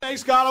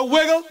Snakes got a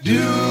wiggle,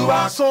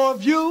 so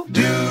have you.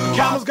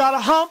 Camel's got a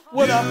hump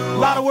with a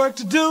lot of work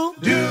to do.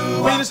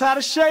 Venus had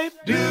a shape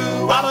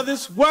out of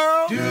this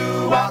world.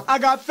 I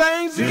got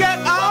things to get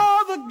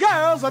all the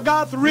girls. I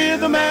got the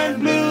rhythm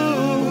and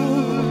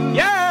blues.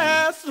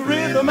 Yes, the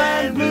rhythm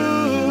and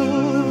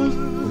blues.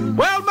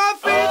 Well, my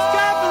feet's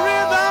got the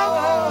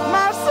rhythm,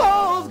 my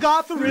soul's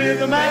got the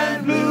rhythm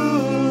and blues.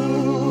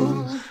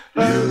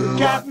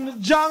 Cat in the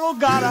jungle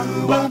got a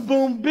boom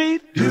boom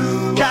beat.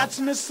 Cats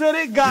in the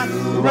city got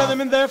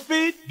rhythm in their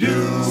feet.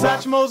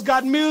 Satchmo's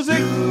got music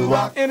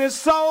in his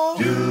soul.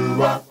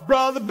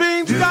 Brother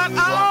Beam's got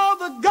all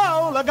the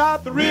gold. I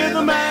got the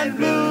rhythm and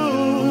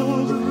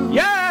blues.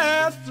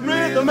 Yes, the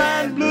rhythm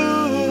and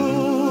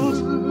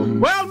blues.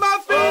 Well, my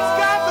feet's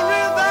got the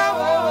rhythm,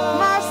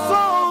 my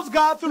soul's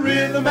got the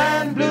rhythm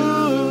and blues.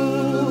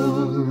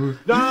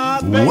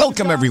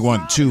 Welcome,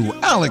 everyone, to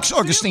Alex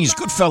Augustine's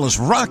Goodfellas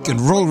Rock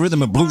and Roll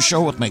Rhythm and Blues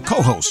Show with my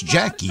co-host,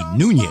 Jackie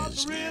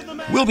Nunez.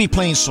 We'll be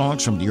playing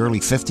songs from the early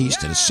 50s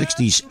to the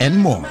 60s and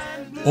more.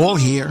 All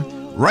here,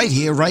 right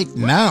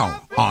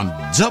now, on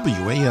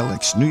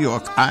WALX New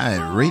York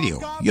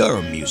iRadio,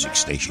 your music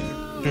station.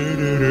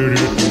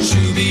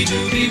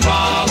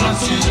 Shooby-dooby-wah-wah,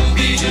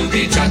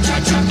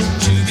 shooby-dooby-cha-cha-cha,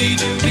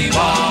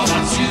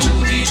 shooby-dooby-wah-wah,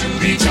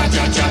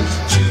 shooby-dooby-cha-cha-cha,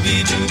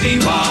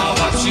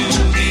 shooby-dooby-wah-wah,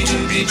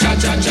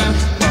 shooby-dooby-cha-cha-cha.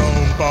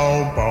 Boom,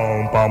 boom,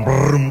 boom, boom,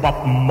 brum, bop,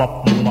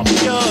 bop.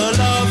 Your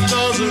love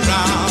goes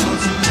around,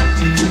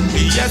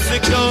 yes,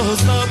 it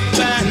goes up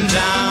and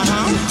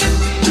down.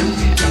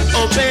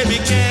 Oh, baby,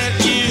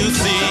 can't you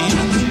see?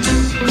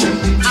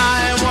 I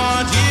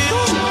want you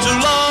to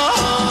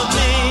love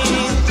me.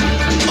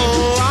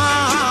 Oh, I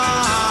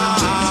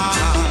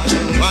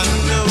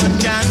wonder what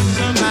can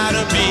the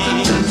matter be.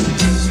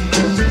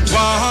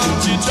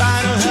 Won't you try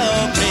to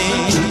help me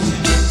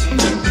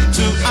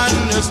to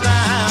understand?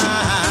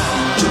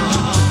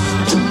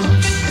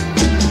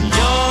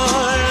 Your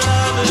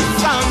love is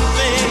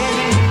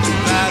something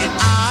that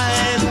I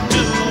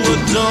do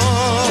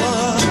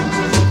adore.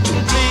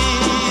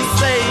 Please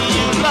say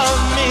you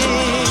love me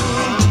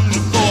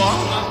for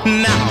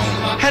now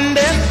and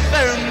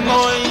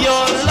evermore.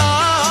 Your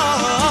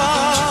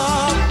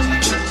love,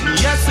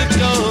 yes, it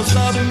goes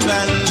up and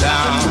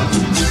down,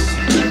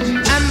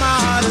 and my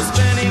heart is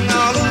spinning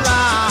all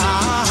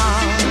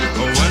around,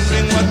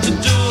 wondering what to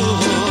do.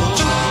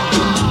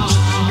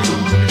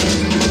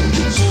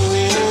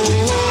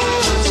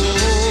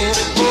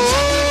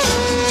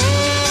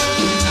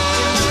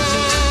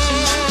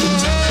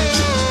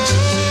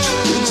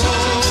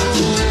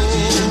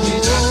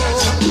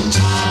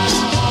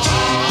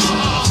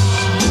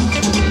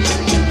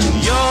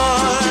 Your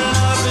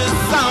love is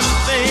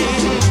something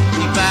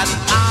that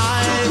I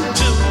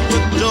do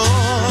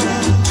adore.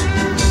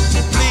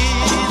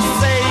 Please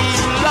say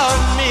you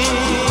love me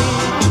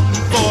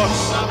for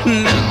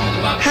now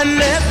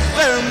and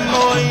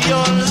evermore.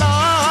 Your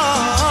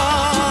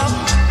love,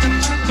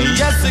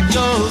 yes, it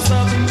goes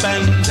up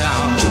and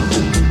down,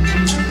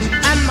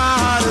 and my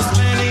heart is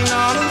spinning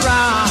all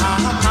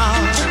around,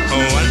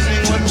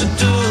 wondering what to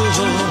do.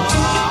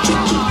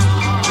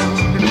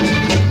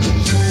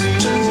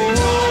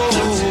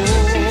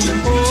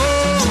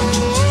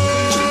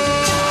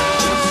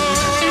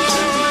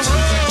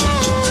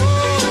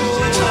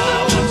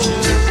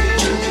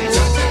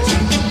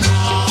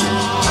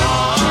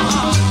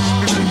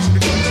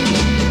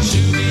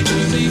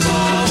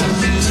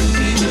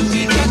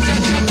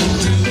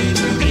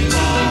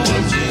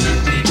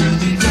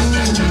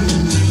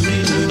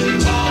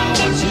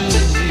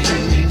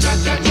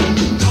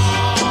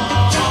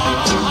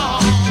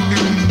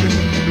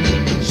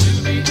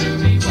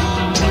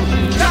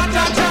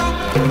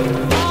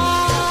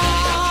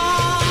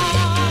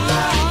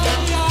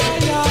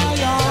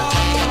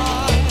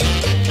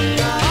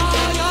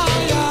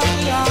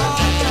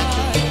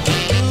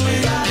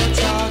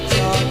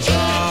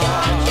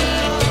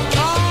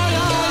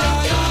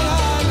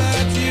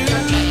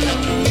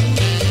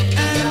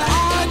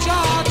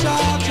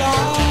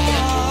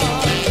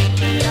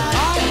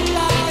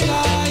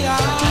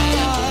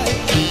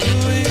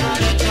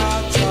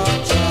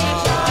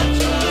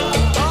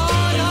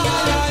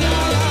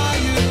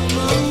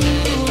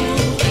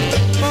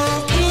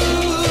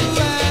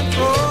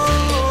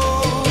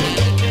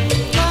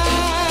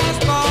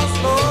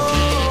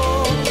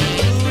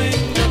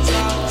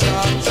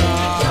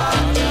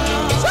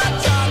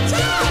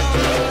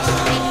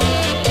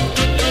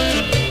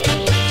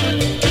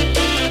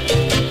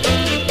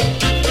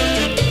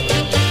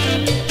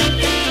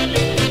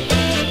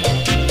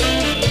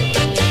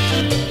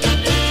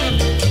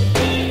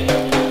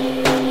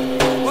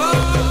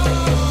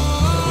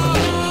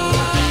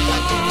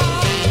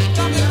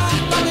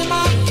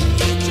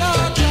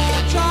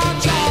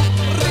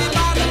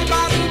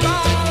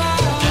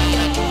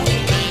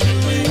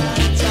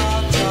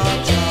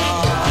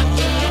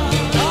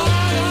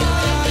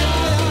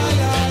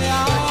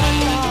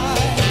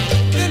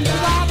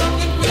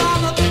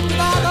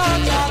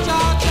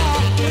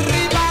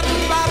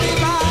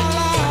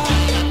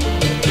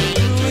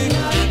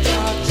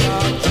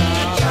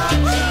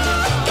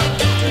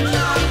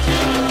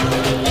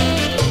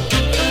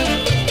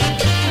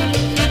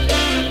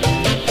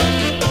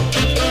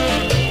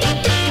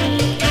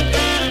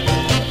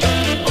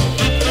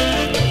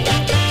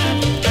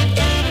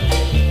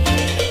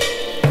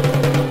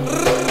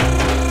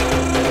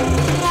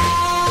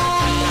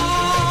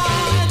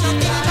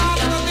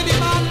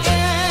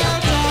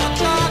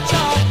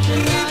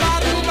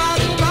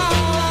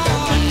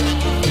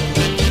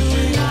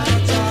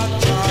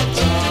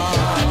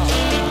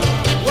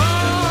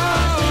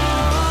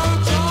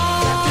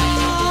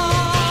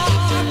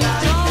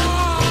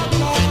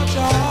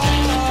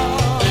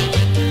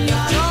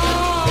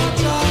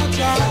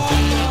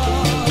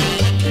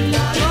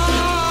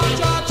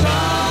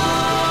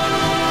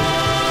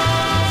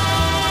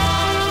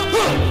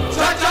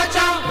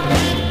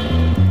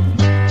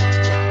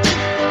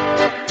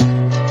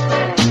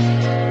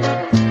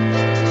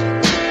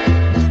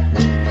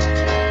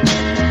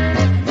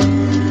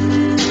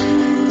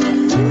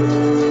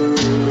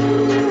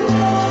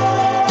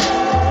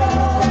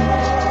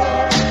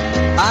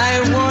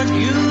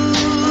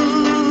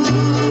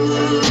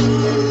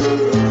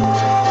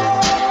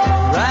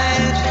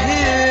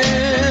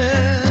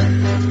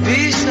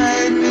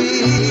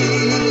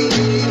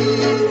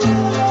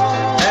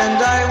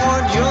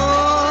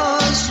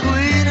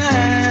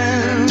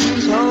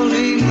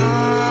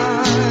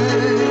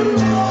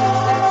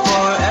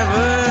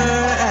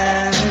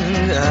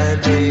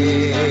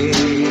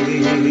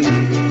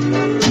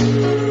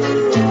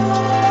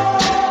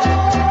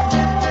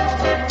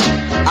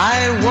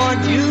 I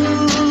want you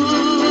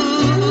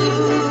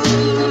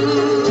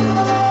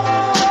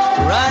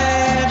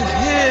right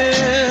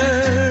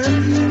here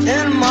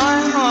in my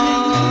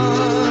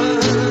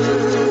heart,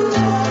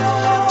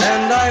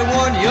 and I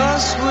want your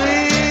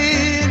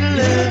sweet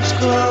lips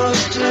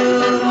close to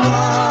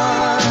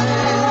mine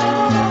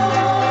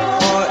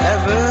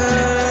forever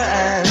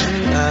and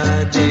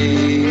a day.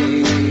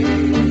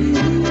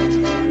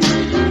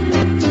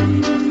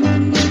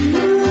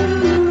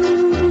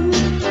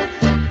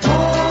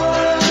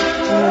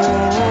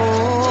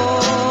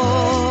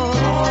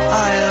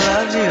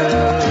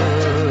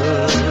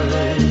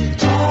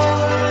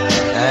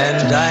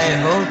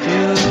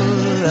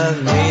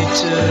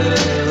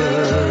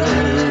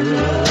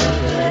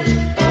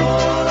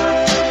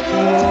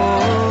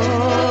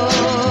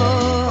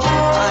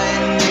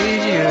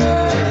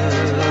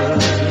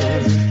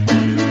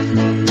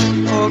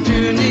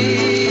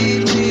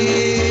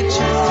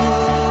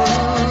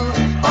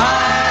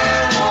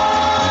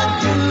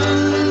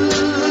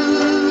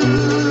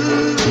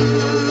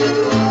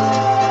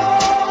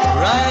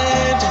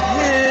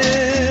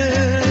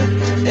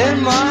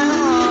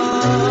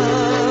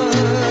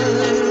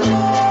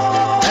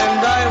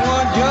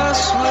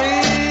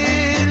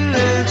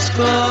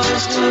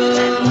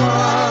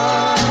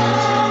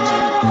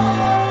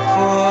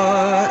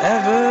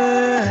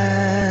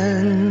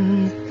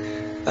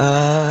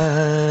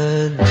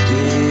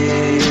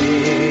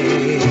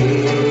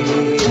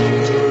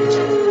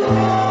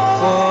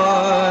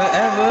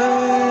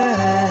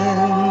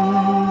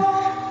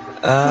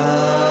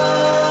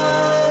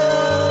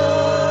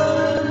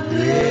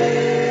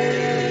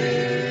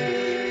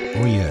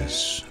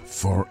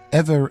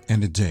 Forever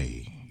and a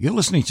Day. You're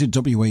listening to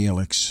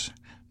WALX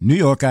New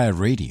York Eye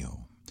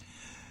Radio.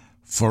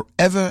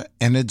 Forever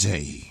and a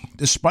Day.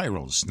 The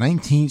Spirals,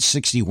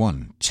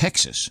 1961,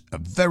 Texas. A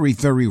very,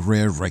 very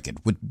rare record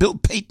with Bill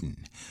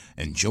Payton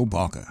and Joe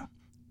Barker.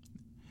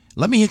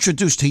 Let me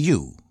introduce to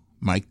you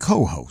my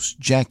co-host,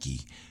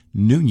 Jackie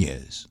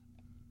Nunez.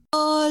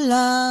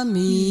 Hola,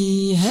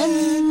 mi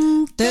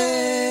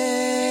gente.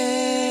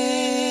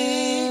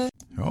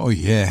 Oh,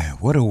 yeah,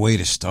 what a way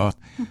to start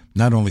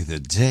not only the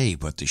day,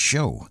 but the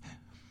show.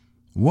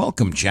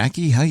 Welcome,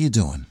 Jackie. How you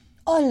doing?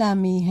 Hola,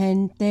 mi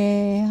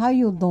gente. How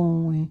you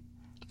doing?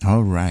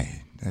 All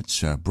right.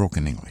 That's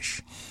broken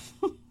English.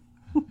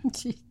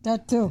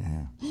 That too.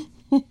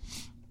 Yeah.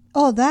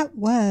 Oh, that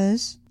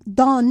was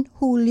Don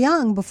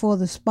Julian before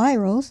the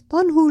Spirals.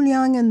 Don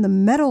Julian and the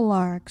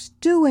Meadowlarks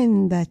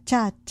doing the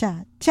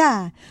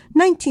cha-cha-cha.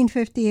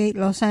 1958,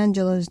 Los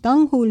Angeles.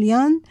 Don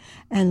Julian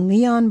and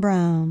Leon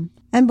Brown.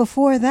 And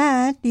before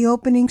that, the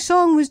opening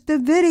song was the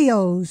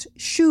Videos.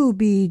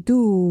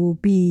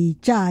 Shooby-dooby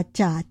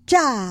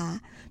cha-cha-cha.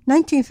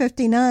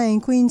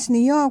 1959, Queens, New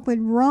York with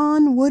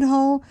Ron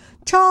Woodhull,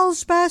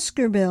 Charles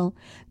Baskerville.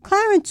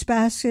 Clarence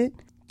Bassett,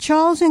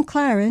 Charles and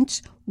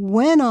Clarence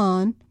went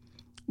on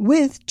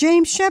with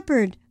James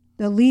Shepard,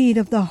 the lead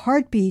of the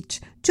Heartbeats,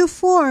 to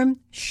form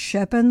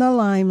Shep and the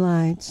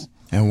Limelights.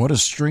 And what a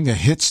string of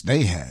hits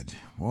they had.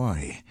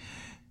 Boy.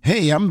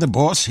 Hey, I'm the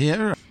boss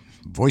here,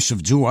 voice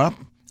of doo-wop,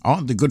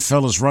 on the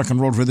Goodfellas Rock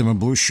and Roll Rhythm and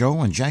Blues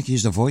Show, and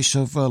Jackie's the voice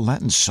of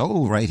Latin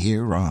Soul right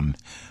here on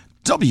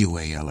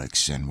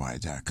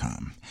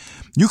WALXNY.com.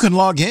 You can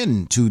log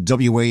in to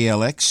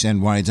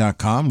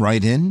WALXNY.com,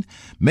 write in,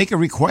 make a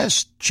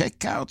request,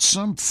 check out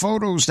some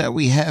photos that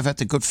we have at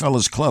the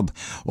Goodfellas Club,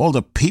 all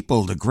the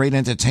people, the great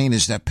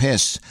entertainers that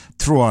pass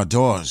through our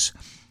doors.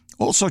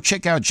 Also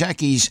check out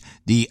Jackie's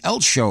The L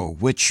Show,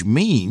 which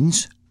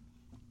means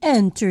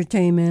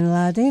Entertainment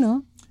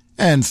Latino.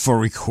 And for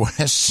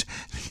requests,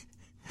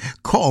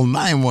 call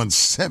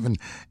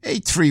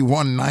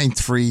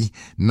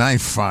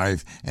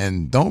 917-831-9395.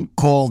 And don't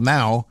call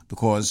now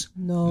because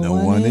no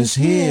one is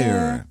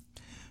here.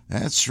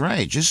 That's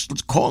right.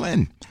 Just call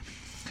in.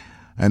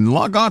 And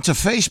log on to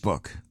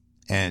Facebook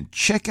and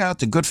check out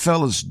the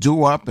Goodfellas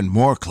Doo-Wop and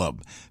More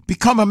Club.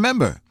 Become a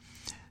member.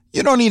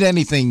 You don't need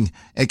anything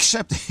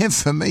except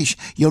information.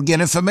 You'll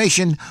get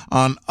information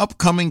on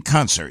upcoming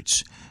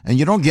concerts. And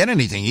you don't get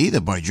anything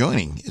either by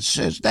joining. It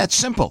says that's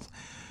simple.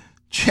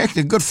 Check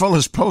the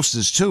Goodfellas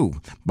posters,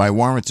 too, by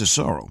Warren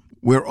Tesoro.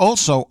 We're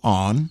also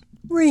on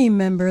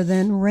Remember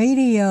Then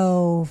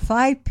Radio,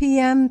 5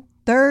 p.m.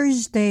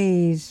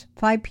 Thursdays,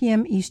 5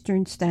 p.m.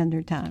 Eastern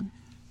Standard Time.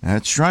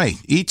 That's right,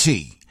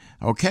 E.T.,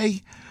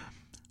 okay?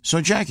 So,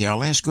 Jackie, our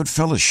last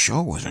Goodfellas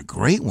show was a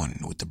great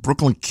one with the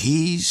Brooklyn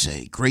Keys,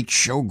 a great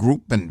show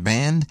group and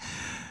band.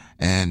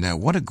 And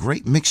what a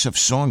great mix of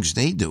songs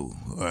they do,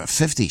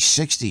 50s,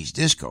 60s,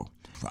 disco.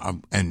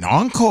 And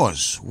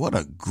Encores, what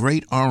a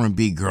great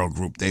R&B girl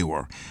group they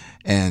were.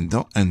 And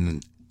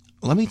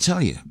let me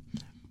tell you,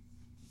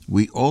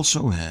 we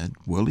also had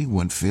Willie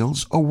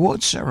Winfield's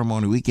award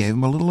ceremony. We gave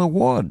him a little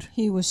award.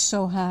 He was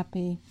so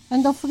happy.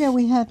 And don't forget,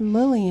 we had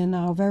Lillian,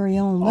 our very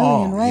own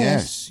Lillian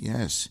Reyes.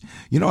 Yes.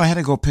 You know, I had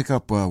to go pick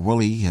up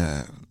Willie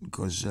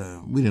because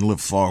we didn't live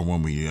far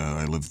when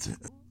I lived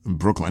in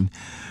Brooklyn.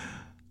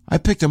 I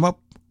picked him up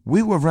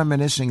We were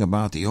reminiscing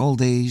about the old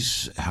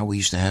days, how we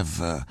used to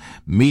have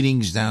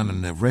meetings down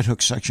in the Red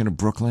Hook section of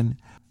Brooklyn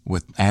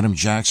with Adam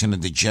Jackson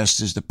and the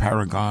Jesters, the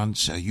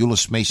Paragons,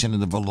 Euless Mason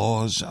and the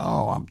Velours.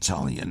 Oh, I'm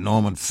telling you,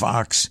 Norman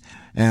Fox.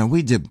 And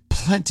we did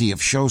plenty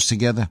of shows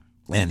together,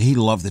 and he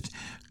loved it.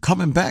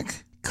 Coming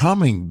back,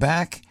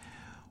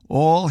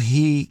 all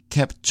he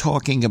kept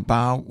talking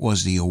about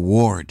was the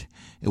award.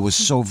 It was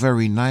so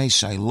very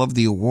nice. I loved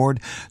the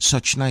award.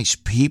 Such nice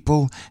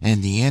people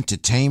and the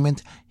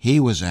entertainment. He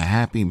was a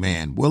happy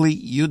man. Willie,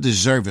 you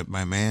deserve it,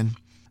 my man.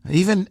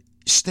 Even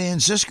Stan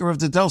Zisker of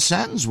the Del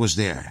Satins was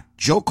there.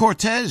 Joe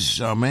Cortez,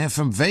 our man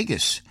from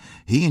Vegas.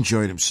 He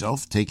enjoyed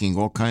himself, taking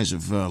all kinds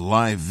of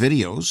live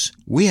videos.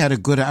 We had a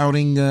good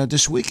outing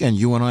this weekend.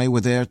 You and I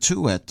were there,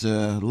 too, at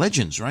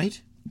Legends,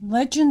 right?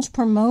 Legends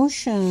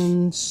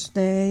Promotions.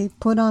 They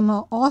put on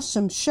an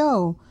awesome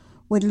show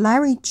with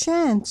Larry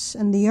Chance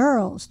and the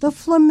Earls, the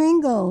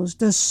Flamingos,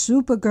 the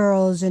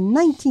Supergirls in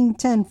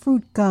 1910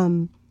 Fruit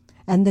Gum,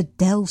 and the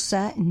Del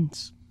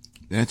Satins.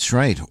 That's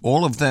right.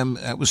 All of them,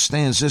 that was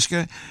Stan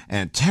Zisker,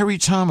 and Terry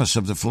Thomas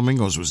of the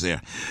Flamingos was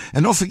there.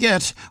 And don't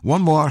forget,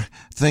 one more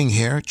thing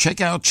here. Check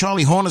out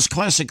Charlie Horner's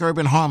Classic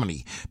Urban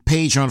Harmony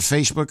page on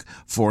Facebook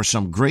for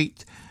some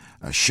great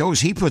shows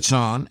he puts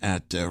on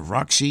at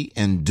Roxy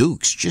and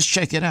Duke's. Just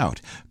check it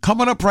out.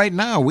 Coming up right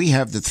now, we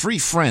have the Three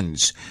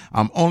Friends.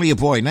 I'm Only a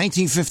Boy,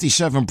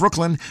 1957,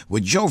 Brooklyn,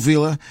 with Joe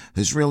Vila.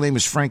 His real name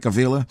is Frank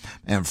Avila.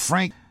 And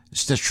Frank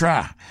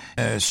Statra.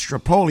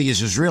 Strapoli is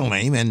his real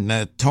name.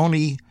 And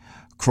Tony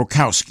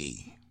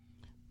Krokowski.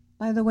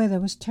 By the way,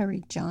 there was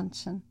Terry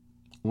Johnson.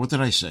 What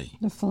did I say?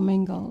 The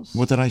Flamingos.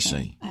 What did I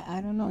say?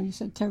 I don't know. You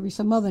said Terry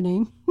some other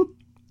name.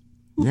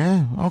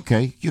 Yeah,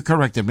 okay. You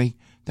corrected me.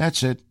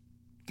 That's it.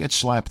 Get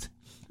slapped.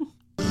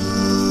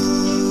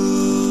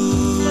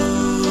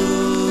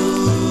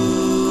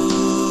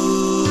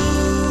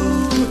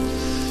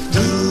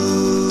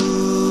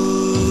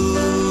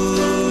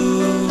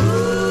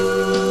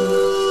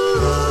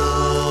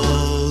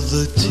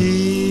 The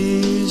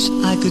tears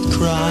I could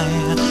cry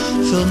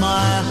fill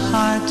my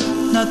heart,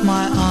 not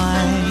my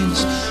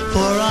eyes, for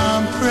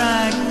I'm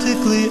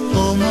practically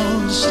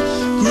almost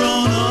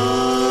grown up.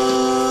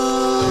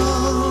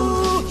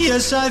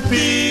 Yes, I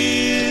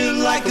feel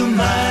like a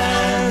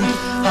man.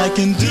 I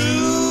can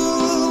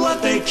do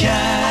what they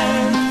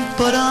can,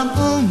 but I'm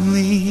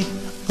only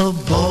a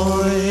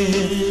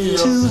boy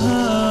to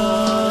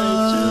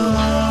her.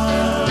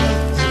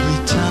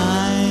 Every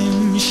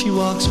time she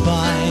walks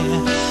by,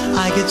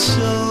 I get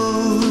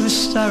so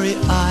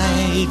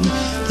starry-eyed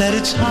that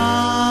it's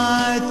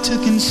hard to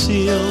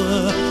conceal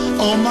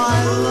all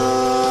my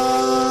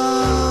love.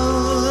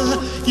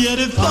 Yet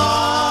if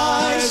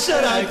I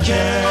said I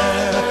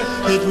care,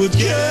 it would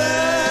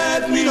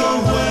get me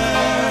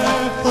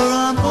nowhere, for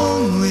I'm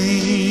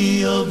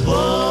only a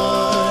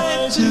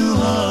boy to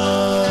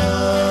her.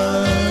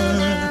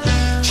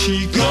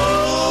 She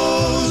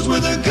goes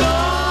with a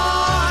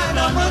guy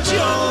not much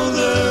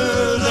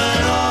older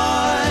than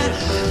I,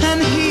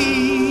 and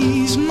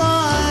he's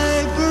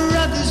my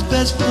brother's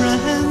best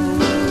friend.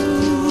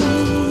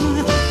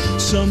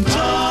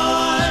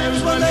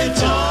 Sometimes when they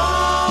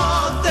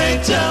talk, they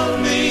tell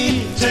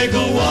me, take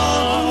a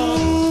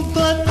walk,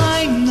 but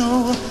I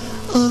know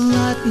a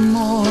lot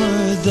more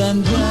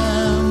than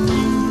them.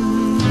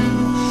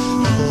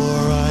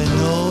 For I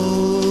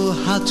know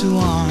how to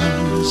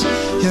arms,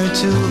 here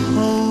to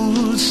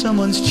hold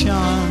someone's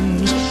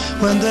charms,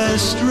 when they're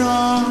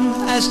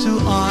strong as two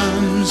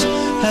arms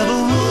have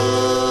a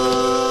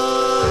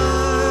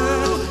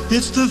word.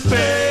 It's the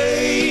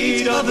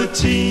fate of a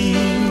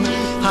team.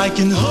 I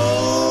can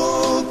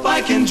hope,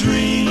 I can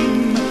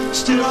dream,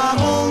 still I'm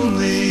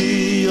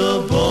only a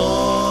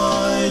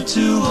boy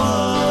to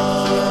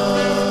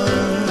her.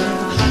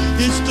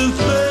 It's the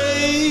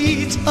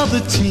fate of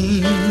a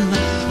team.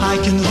 I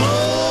can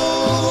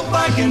hope,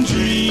 I can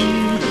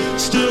dream,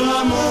 still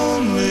I'm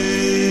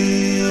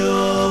only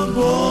a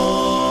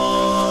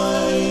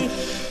boy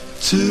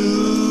to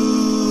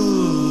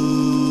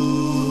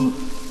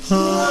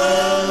her.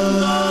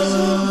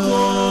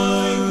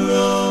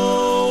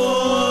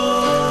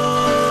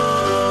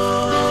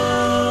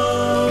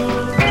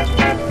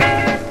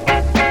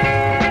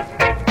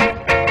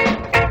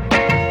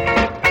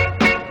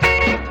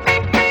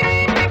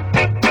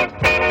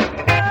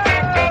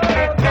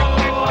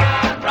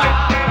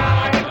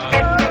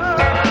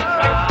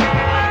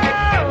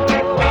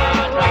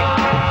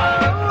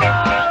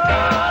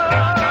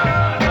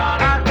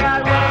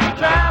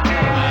 Drive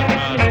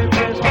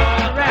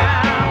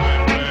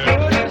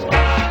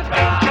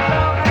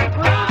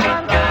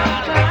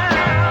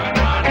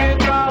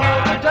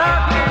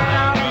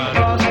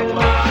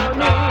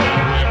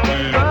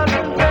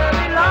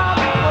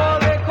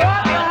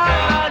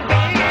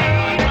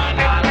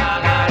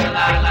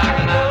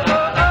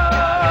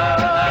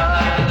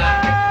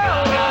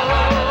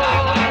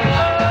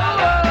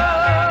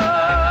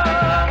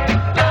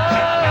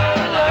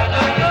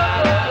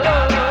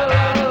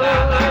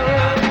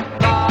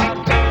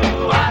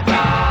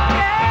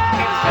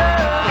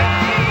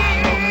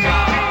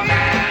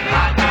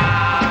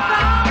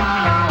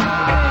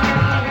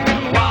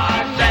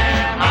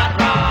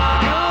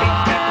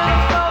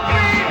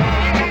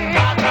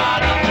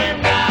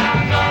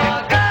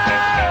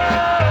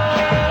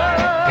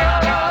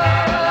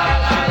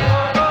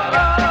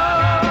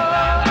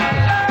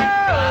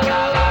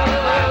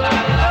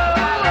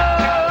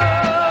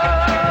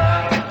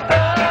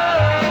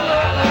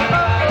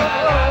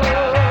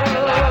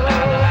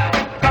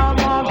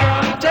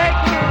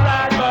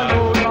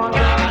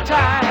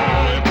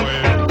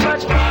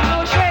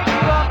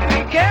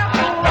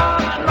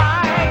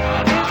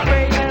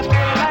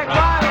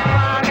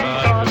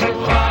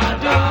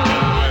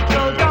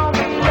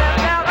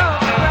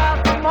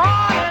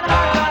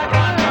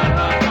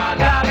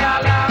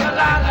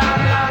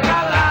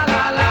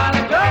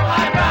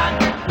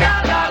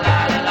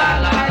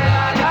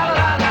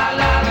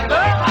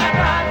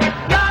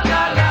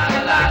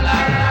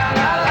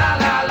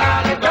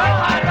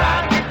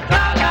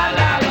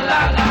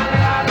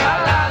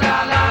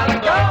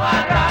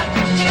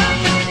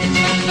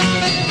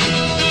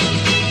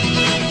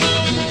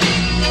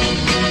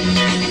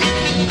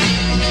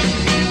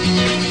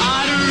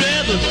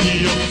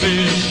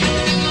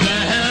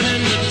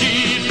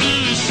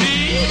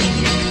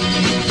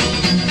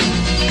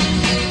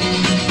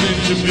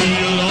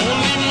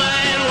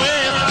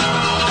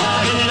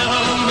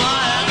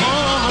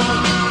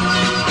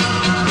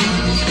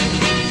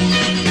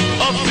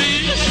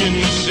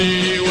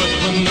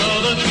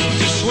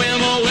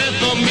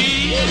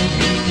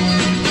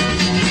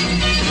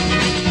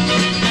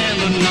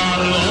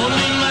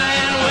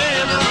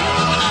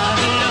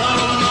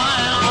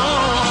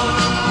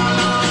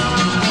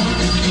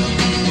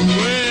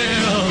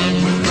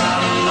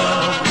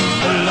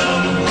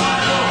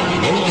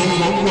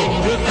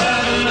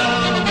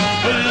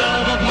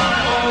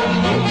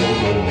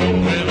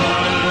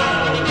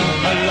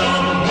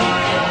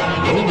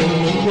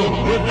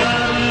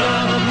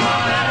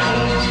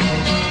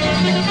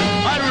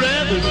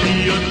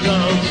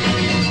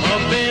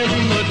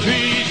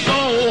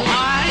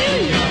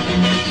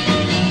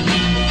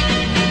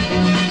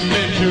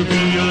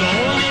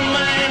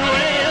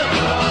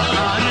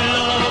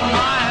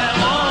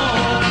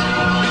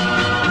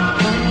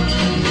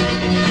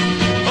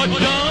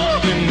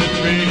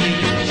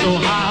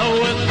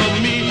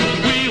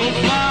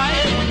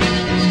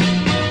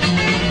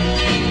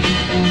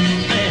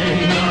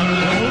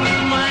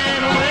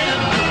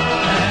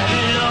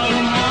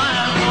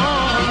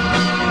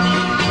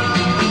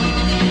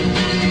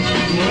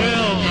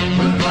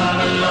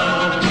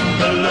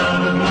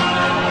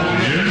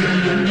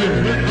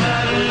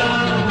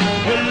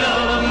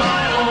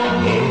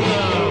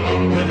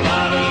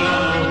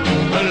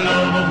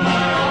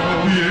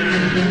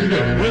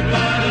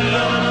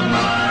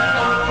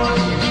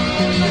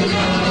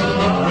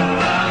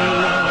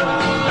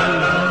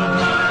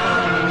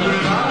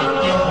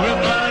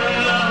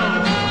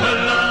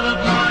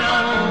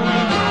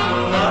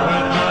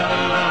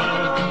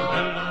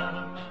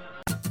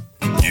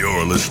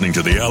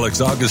listening to the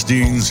Alex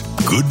Augustine's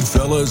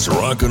Goodfellas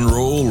Rock and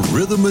Roll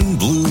Rhythm and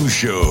Blues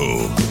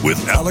Show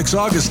with Alex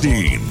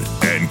Augustine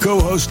and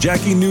co-host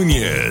Jackie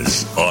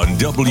Nunez on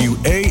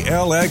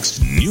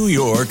WALX New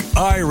York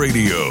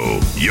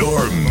iRadio,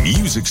 your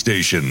music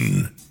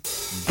station.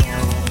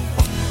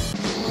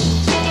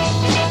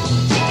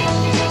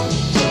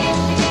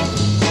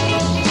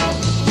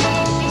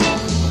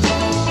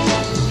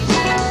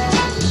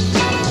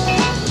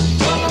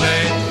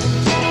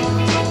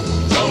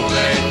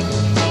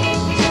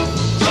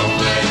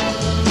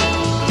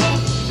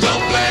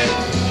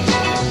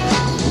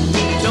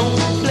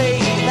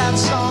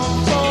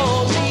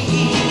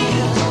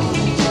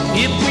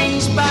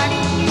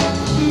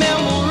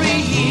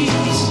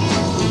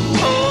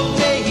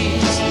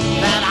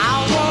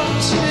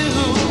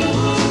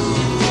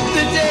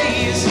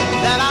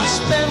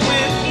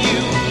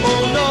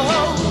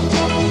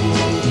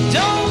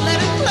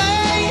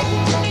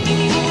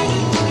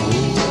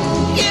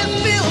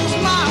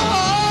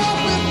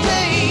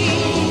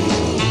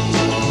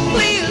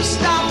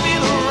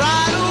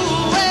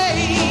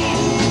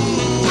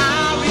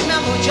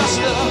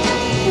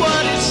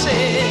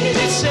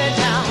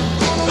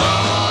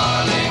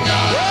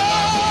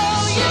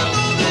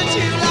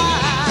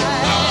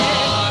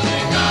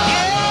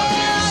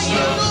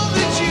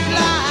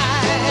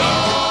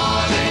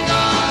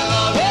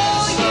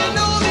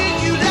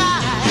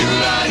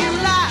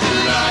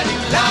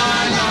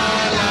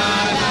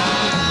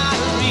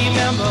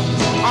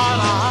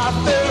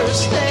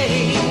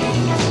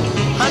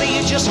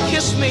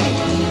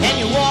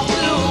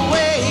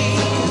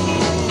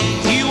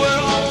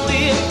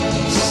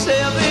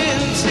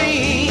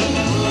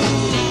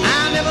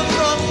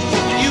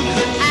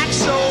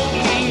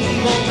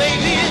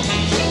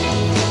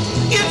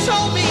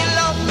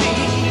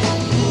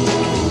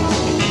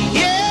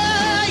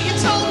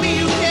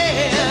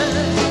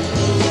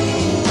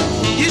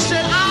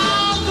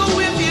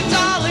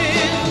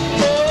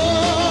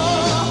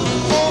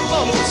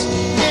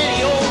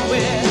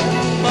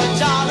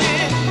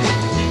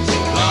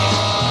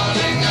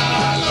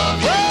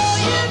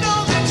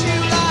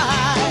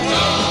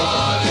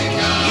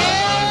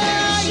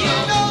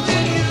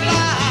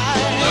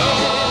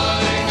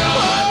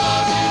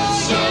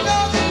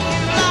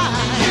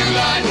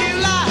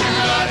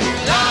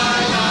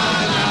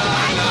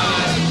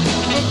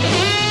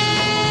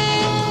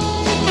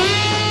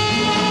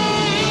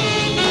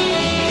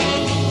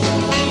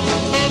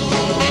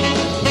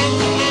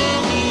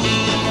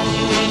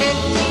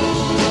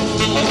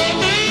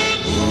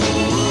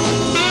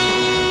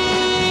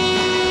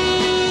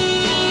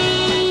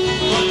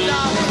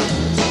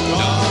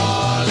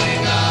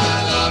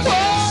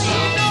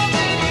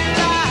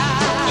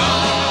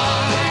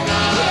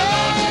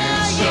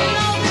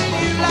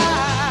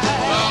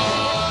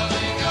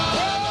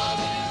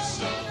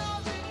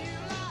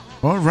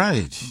 All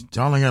right,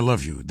 Darling, I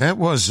Love You. That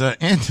was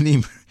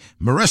Anthony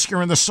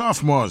Maresca and the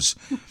Sophomores.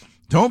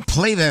 Don't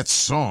play that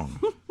song.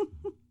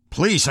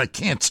 Please, I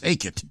can't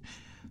take it.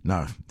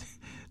 No,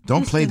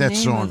 don't play that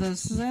song. The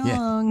song.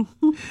 Yeah.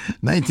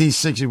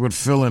 1960 with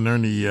Phil and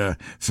Ernie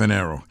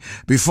Finero.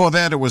 Before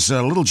that, it was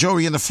Little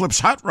Joey and the Flips'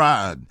 Hot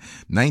Rod.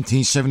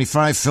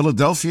 1975,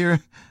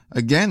 Philadelphia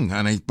again,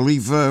 and I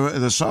believe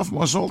the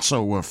Sophomores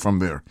also were from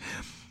there.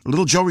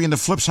 Little Joey and the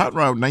Flips' Hot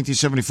Rod,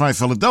 1975,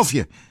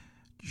 Philadelphia.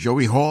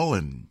 Joey Hall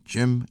and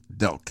Jim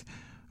Delk.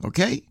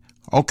 Okay?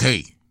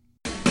 Okay.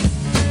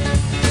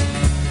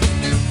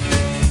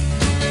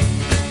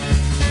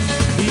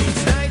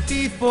 Each night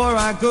before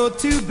I go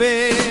to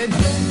bed,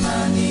 bend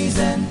my knees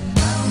and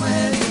bow my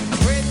head. I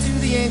pray to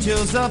the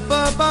angels up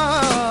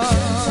above.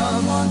 Send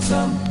someone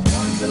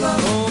to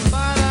love. Oh,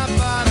 ba-da,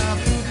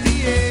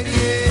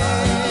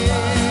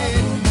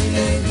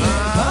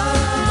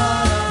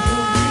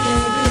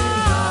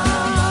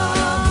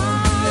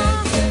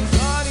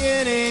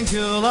 guardian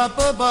angel up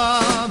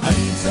above. I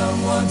need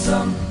someone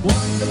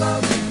to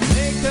love.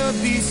 Make her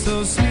be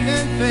so sweet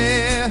and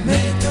fair.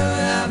 Make her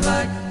have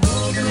like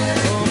golden hair.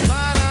 Oh,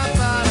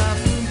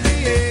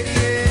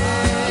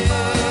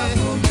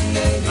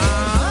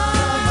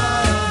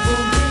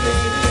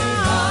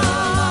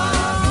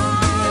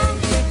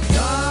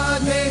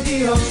 God made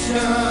the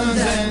oceans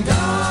and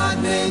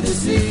God made the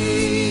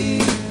sea.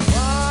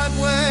 But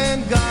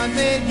when God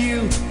made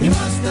you, He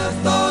must have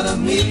thought of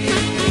me.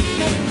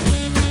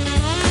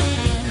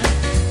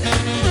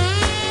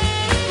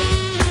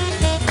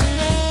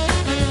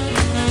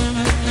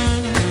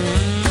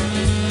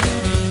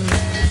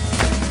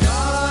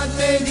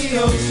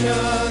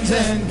 Oceans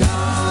and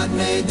God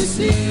made the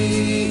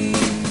sea.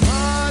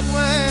 But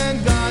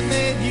when God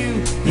made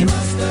you, He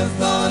must have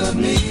thought of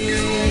me.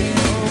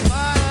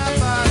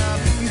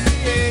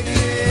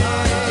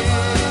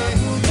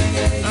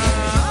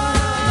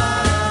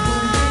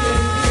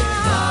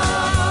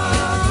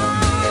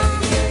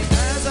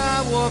 As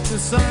I walk the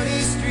sunny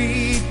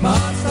street, my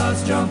heart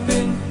starts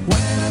jumping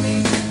when I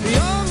meet the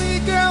only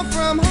girl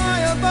from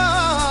high above.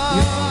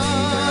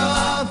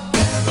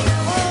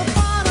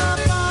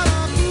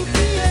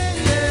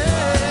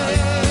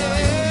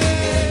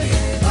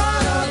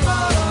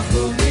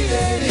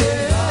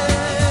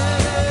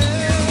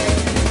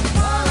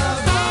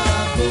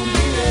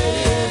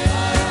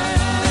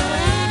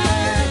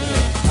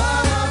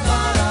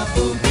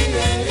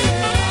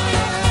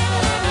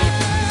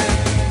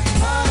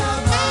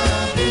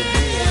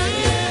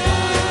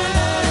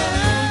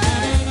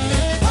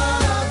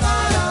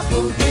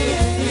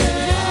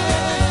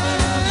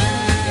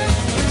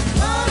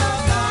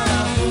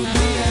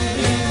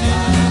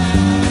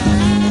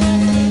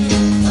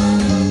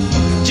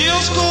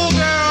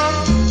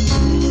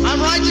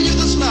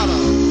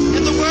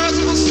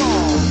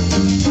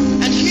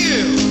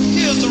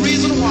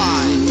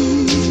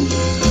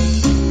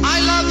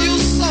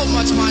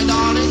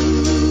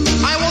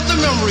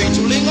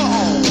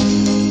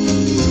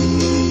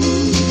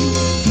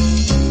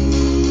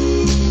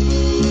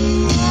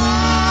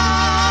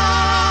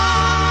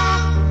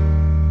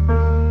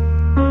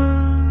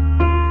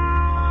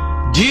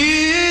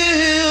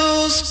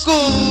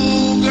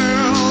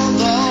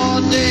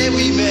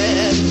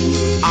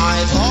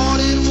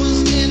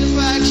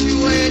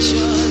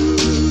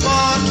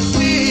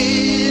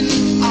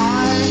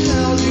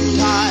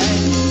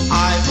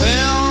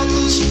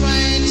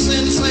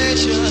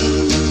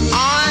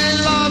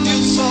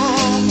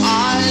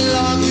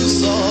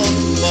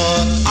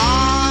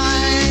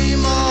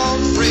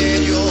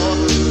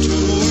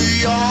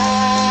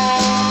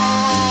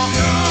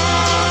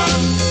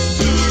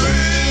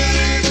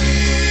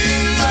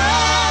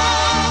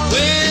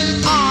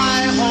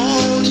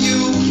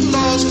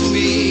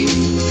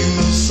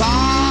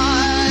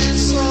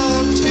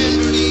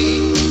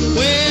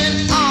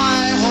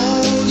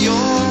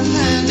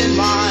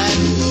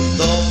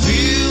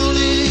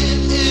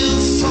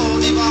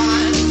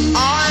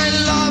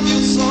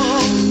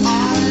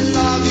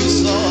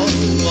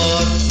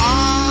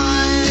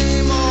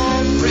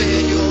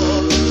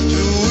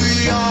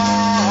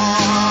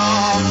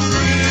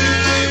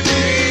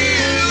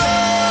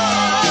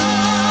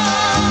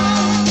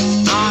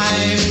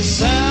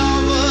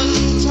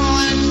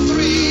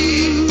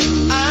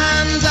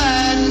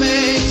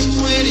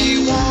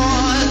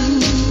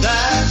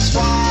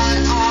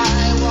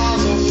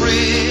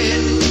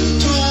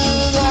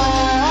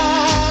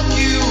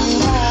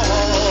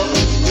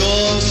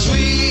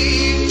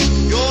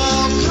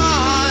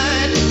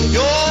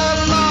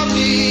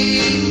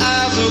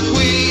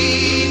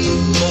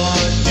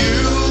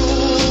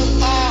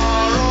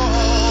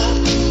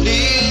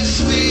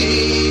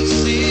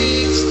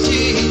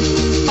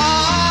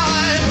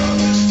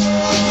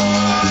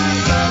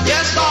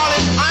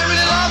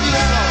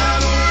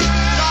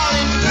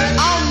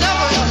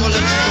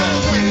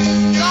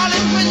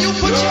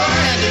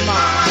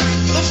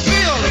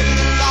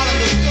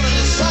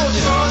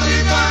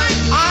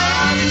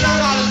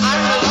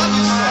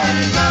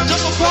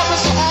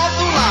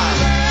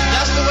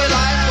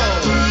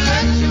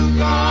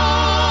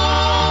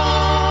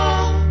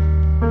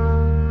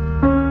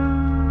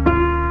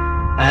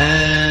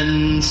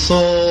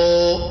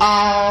 So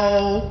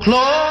I'll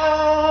close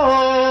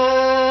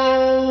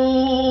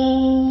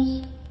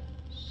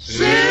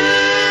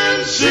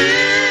sincerely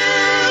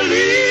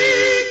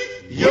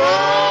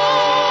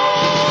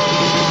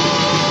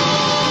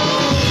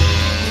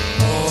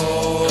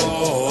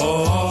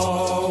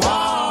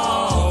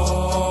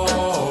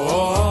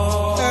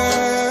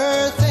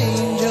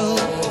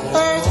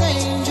Earth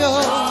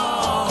angel,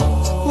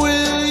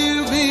 will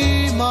you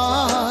be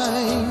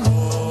mine,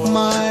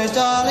 my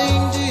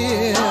darling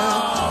dear?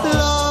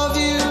 Love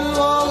you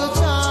all the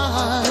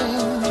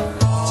time.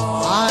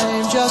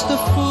 I'm just a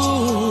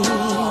fool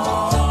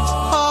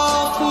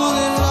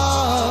in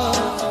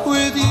love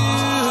with you.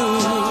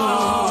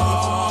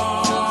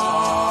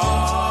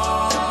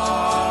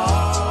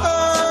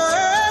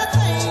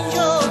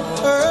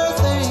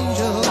 Earth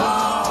angel,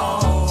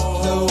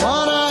 the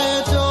one I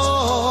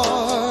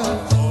adore.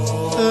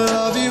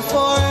 Love you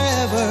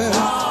forever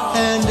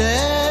and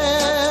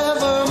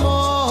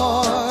evermore.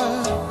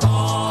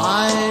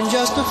 I'm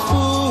just a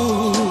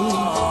fool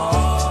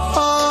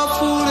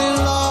in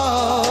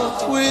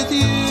love with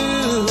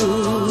you.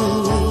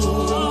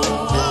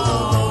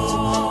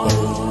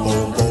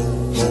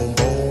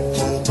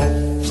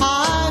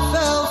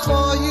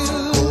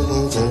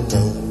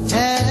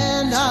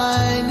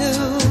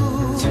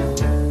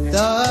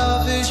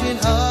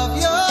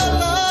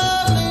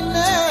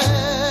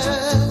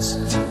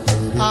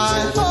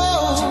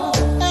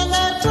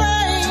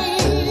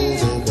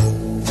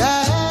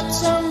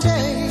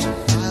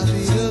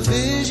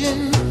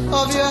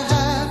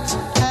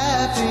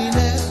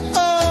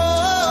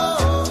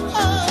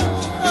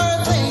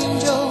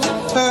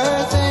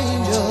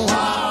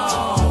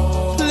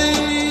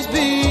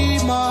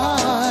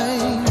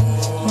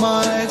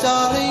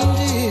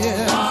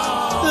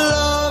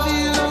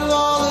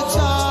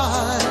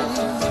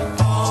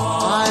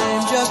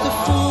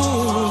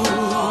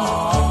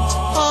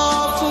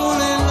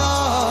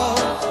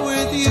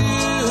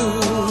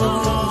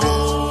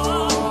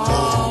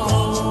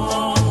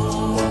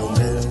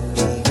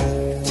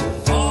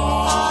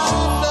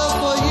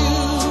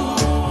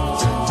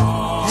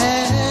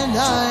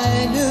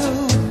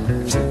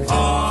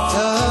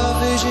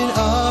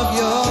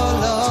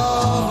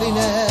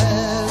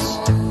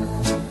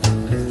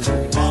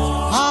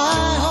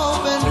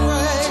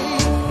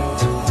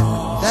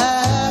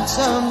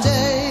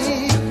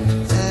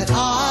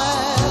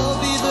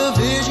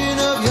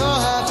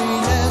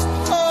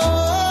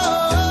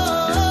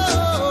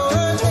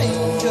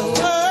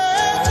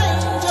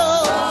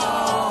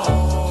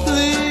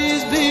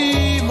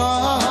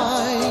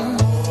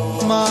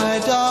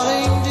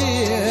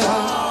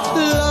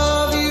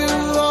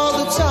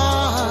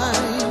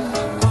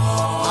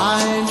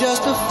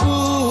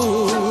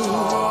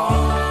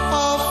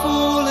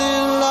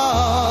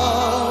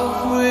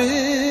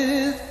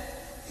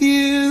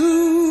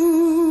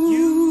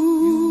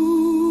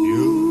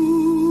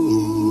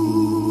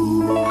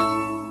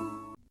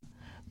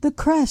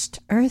 Crest,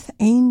 Earth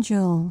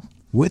Angel.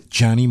 With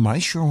Johnny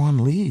Maestro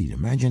on lead.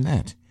 Imagine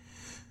that.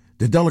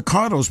 The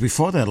Delicados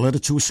before that, Letter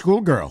to a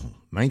Schoolgirl.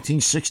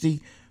 1960,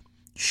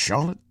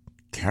 Charlotte,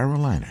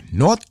 Carolina.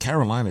 North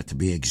Carolina, to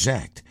be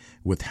exact,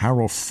 with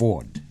Harold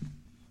Ford.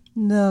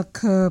 The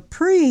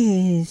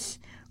Caprice,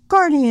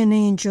 Guardian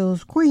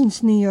Angels,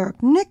 Queens, New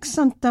York, Nick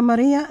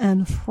Santamaria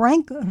and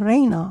Frank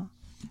Reina.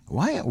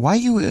 Why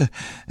you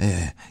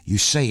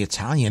say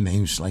Italian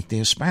names like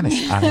they're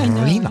Spanish?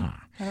 Reina.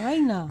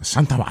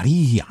 Santa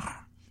Maria.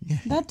 Yeah.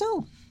 That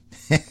too.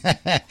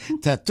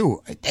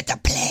 Tattoo.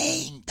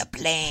 The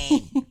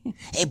plane.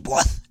 Hey,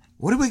 boss,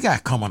 what do we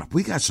got coming up?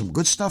 We got some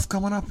good stuff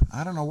coming up?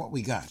 I don't know what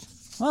we got.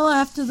 Well,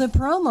 after the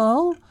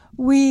promo,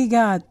 we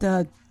got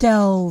the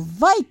Del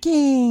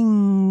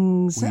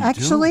Vikings.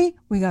 Actually,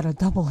 we got a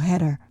double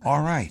header.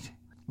 All right.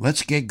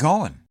 Let's get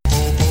going.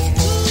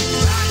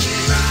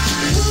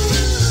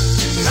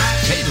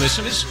 Hey,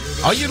 listeners,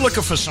 are you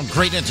looking for some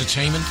great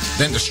entertainment?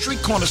 Then the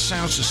Street Corner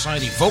Sound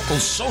Society Vocal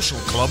Social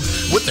Club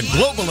with the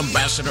global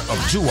ambassador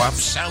of doo-wop,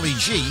 Sally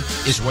G,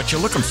 is what you're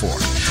looking for.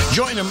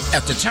 Join them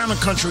at the Town &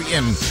 Country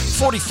Inn,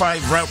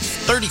 45 Route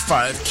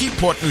 35,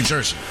 Keyport, New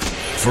Jersey.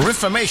 For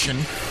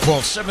information, call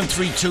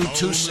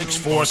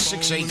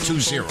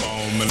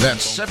 732-264-6820.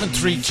 That's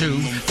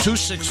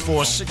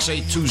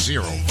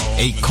 732-264-6820.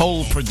 A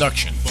Cole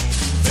production.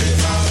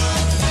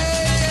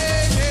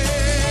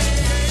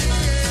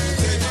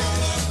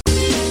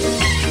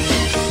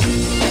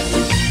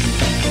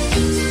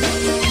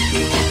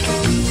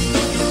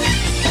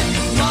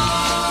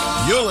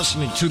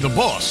 Listening to the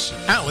boss,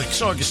 Alex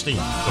Augustine,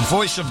 the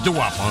voice of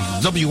doo-wop on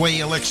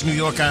WALX New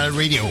York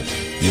Radio,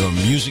 your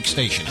music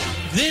station.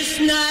 This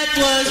night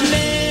was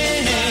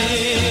made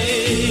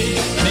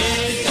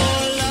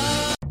for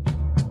love.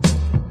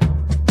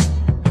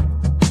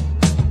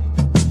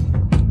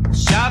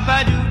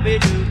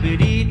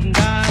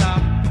 Shabba-dooby-dooby-dee-da-da.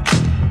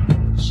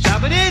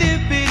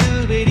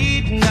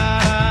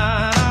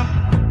 Shabba-dee-dooby-dooby-dee-da-da.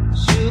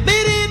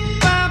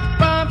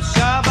 Shoo-be-dee-bop-bop.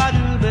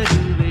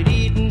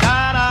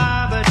 Shabba-dooby-dooby-dee-da-da.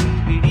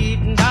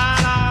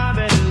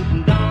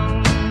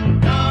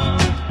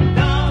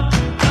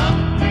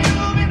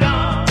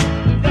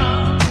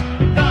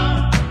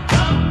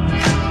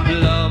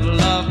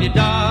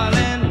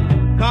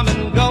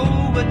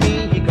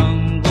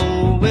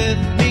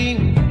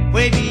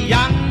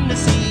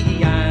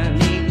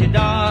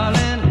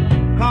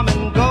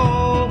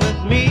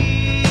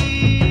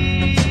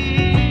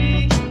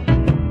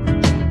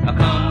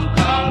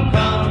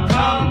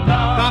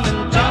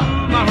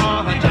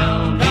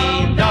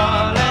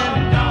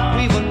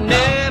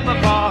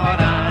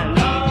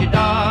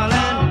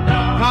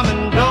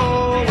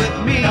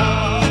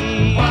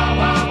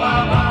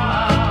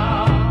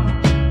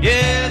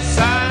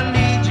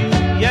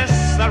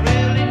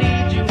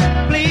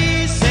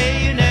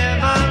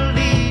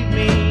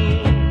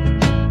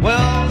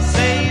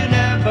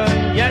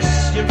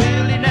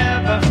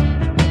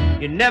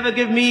 Never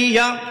give me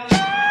up.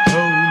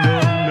 Oh,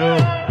 no, no.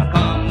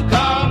 Come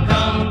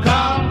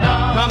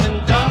and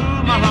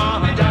touch my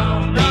heart,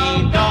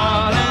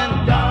 darling.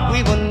 We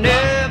will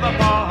never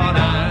part.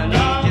 I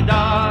need you,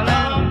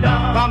 darling.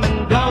 Come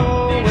and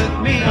go with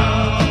me.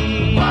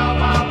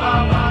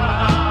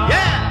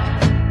 Yeah.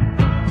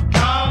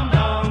 Dum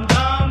dum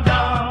dum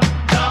dum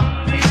dum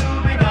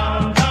dooby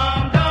dum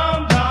dum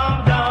dum dum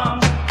dum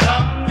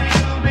dum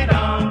dooby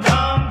dum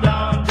dum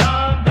dum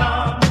dum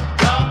dum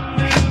dum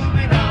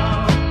dooby dum.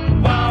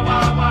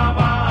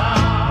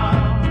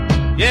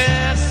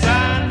 Yes,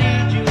 I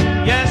need you.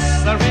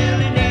 Yes, I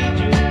really need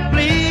you.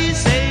 Please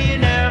say you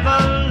never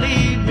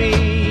leave me.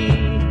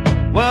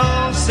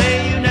 Well,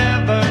 say you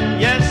never.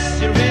 Yes,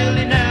 you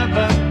really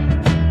never.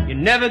 You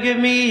never give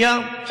me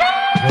up.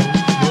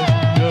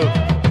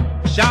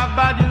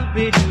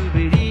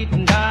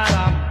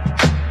 Shabba-dooby-dooby-dee-da-da.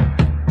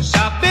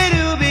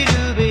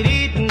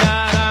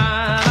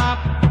 Shabba-dooby-dooby-dee-da-da.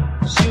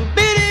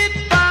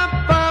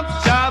 Shoo-be-dee-bop-bop.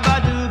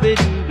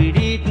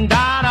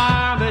 Shabba-dooby-dooby-dee-da-da.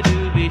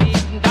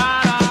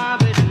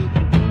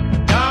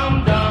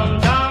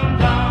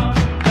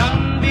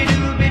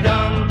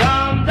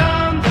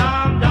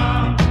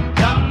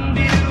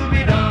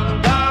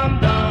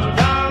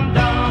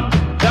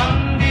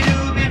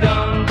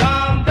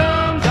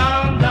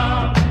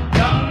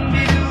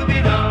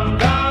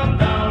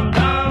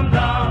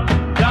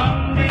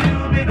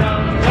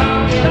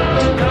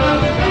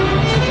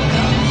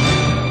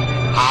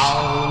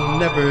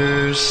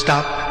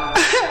 Stop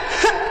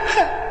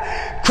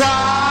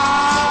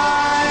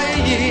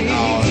crying.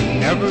 I'll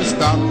never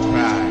stop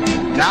crying.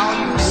 Now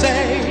you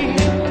say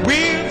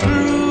we're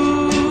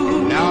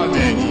through. Now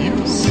that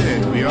you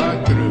said we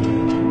are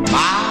through,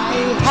 my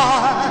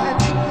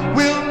heart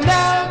will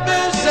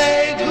never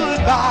say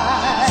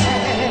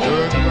goodbye.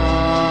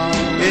 goodbye.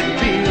 It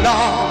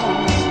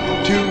belongs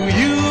to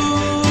you.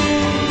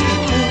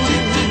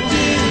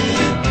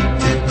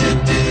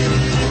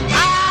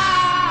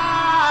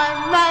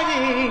 I'm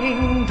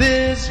writing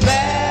this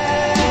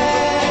letter.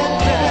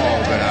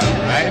 But I'm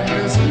writing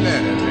this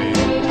letter, baby.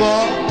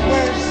 For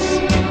worse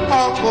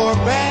or for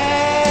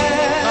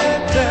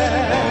better.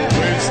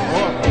 Worse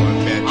or for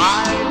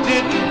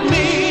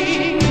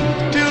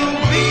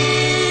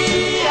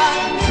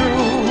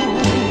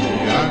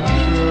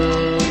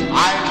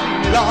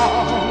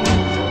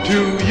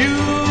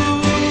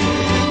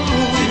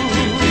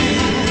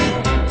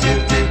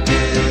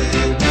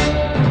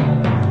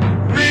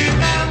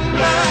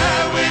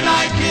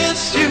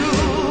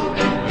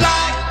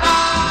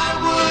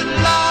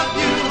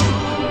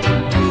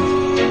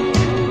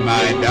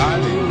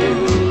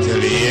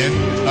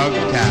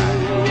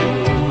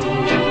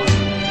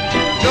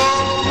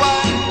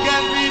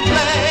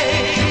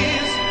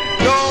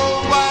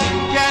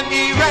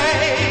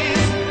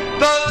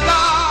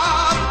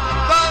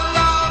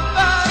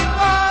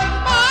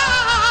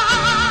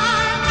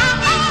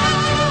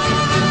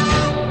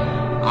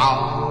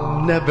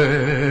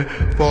never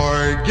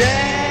forget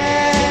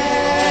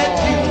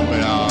you.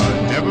 But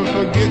I'll never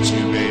forget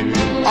you, baby.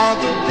 On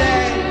the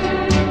day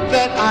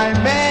that I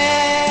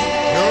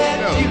met you.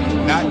 No,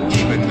 not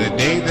even the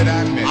day that I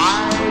met you. I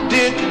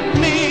didn't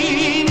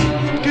mean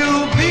to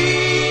be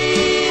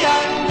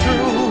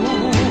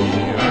untrue.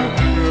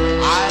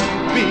 I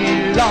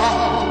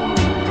belong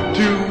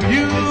to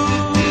you.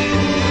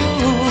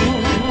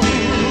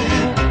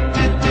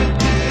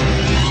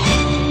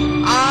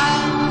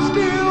 I'm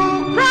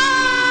still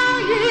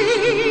crying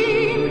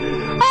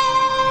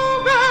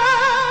over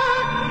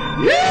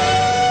you.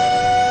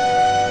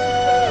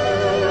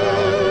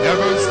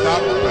 Never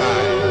stop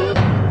crying.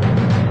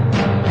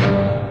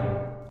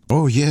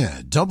 Oh,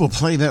 yeah, double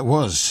play that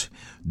was.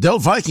 Del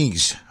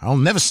Vikings, I'll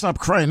Never Stop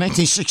Crying,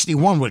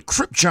 1961 with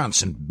Crip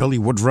Johnson, Billy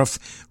Woodruff,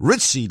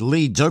 Ritzy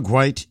Lee, Doug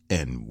White,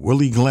 and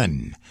Willie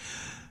Glenn.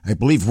 I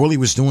believe Willie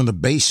was doing the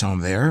bass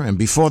on there, and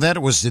before that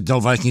it was the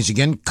Del Vikings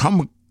again,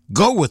 Come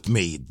Go With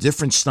Me,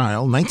 different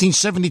style,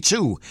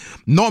 1972.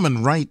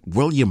 Norman Wright,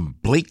 William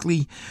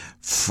Blakely,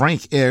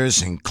 Frank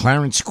Ayers, and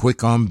Clarence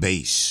Quick on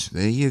bass.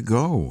 There you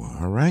go.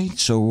 All right,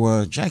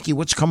 so Jackie,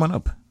 what's coming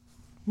up?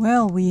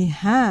 Well, we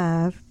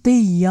have the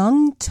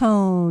Young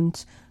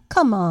Tones.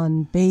 Come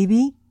on,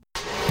 baby.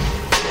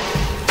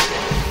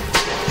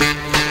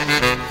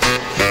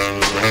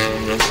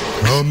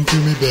 Come to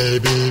me,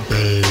 baby,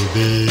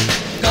 baby.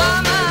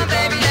 Come on,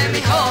 baby, let me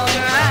hold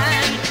your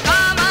hand.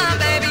 Come on,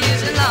 baby,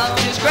 isn't love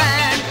just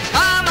grand?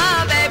 Come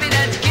on, baby,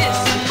 let's kiss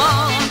some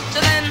more.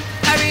 So then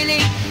I really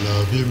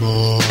Love you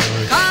more.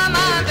 come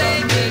on,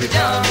 baby,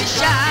 don't be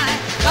shy.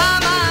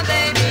 Come on,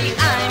 baby,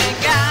 I'm a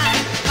guy.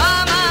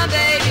 Come on,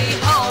 baby,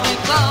 hold me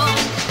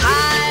close.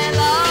 I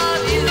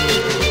love you.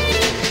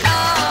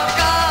 Come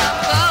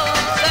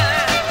closer.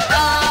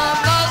 Come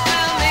close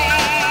to me.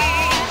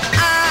 I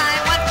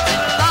want to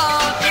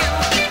love you.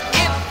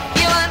 If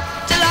you want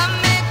to love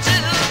me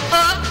too.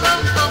 Oh,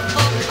 oh, oh,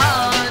 oh,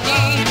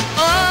 honey.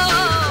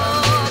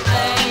 Oh,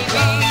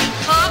 baby.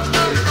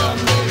 Oh, oh,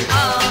 oh, oh,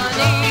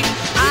 honey.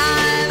 I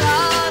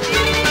love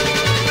you.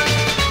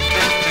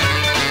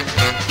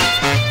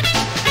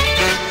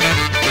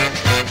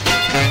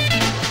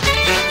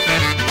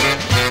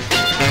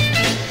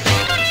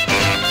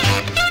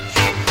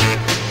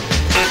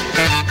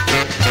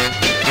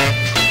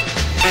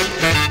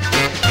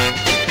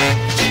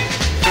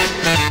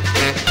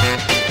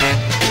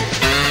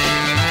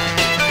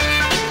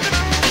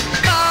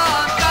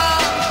 Come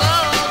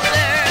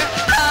closer,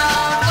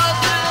 come close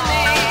to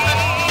me.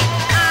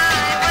 I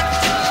want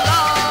to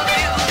love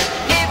you.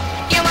 If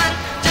you want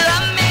to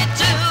love me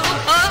too.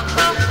 Oh,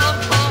 oh,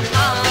 oh, oh,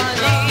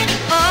 honey.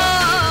 Oh,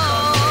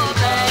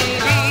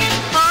 baby.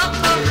 Oh,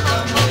 oh,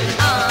 oh, oh,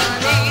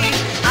 honey.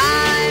 I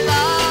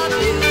love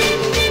you.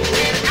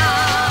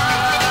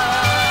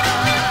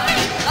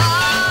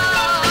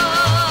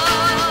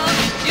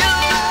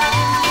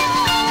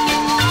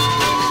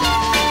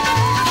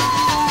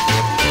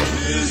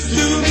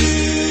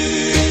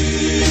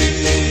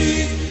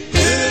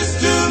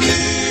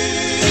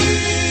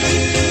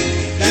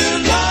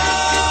 And I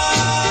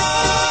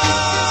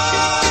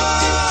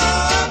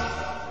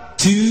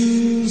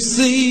To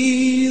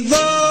see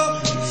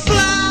the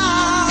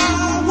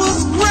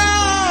flowers grow,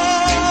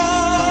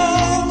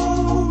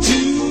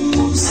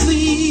 to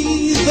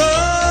see the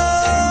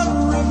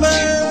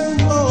river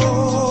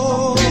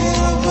flow,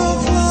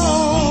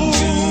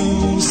 to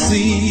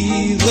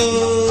see the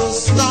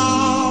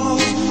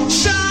stars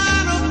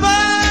shine above.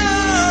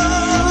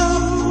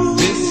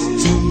 This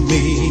to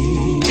me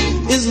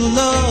is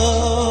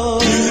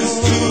love. This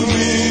to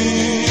me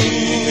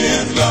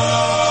is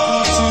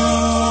love. To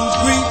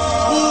greet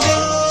the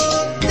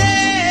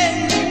day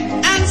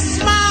and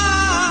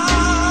smile,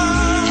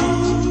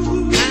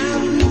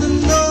 and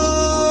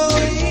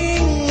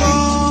knowing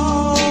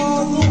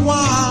all the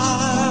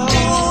while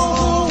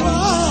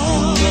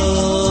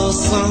the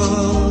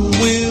sun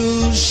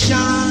will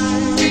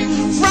shine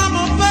from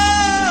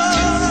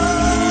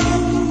above.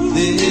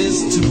 This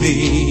to me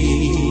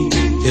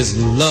is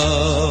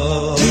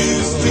love.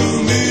 This to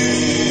me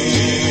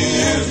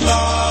is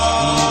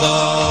love. The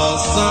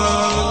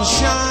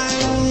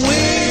sunshine,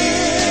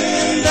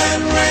 wind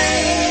and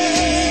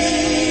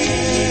rain,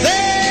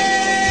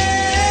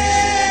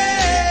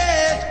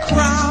 that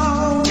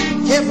crowd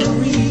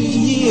every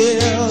year.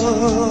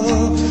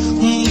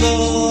 The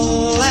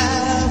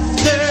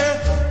laughter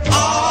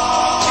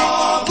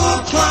of the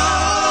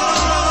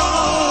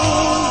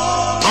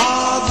clown,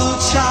 or the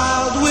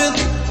child with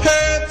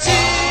her tears.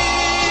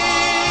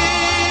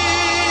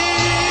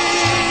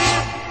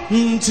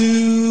 To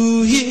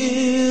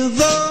hear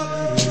the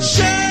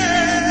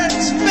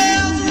church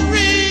bells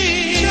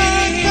ring,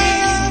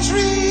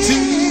 to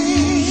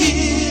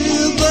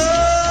hear the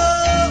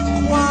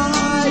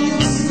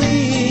choir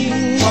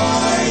sing,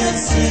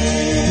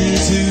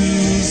 to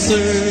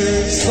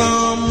serve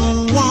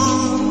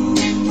someone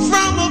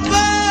from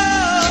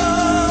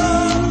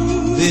above.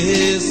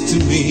 This to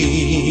me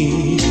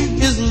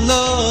is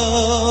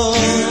love.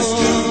 This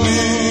to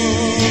me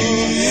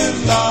is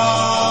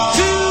love.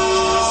 To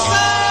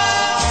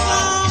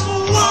serve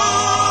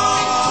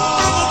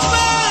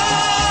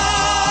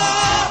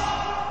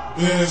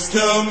happiness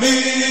to me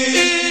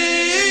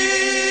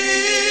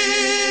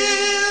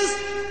is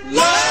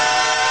love.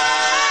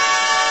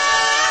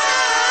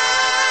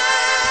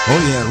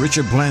 Oh yeah,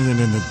 Richard Blandon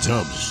and the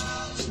Dubs.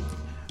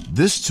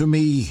 This to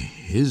me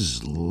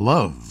is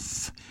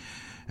love.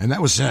 And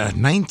that was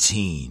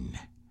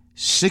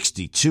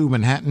 1962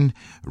 Manhattan,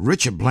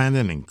 Richard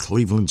Blandon and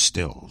Cleveland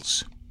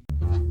Stills.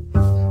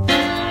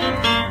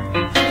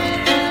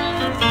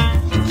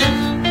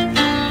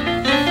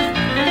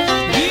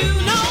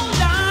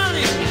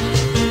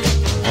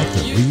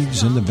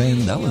 And the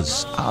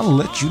Vandellas, I'll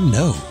let you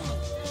know.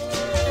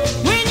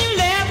 When you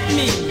left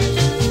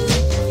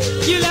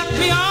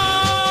me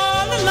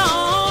all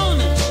alone.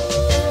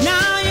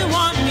 Now you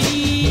want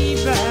me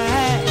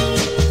back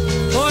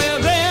for your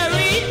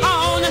very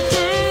own.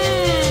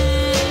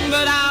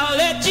 But I'll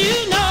let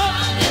you know.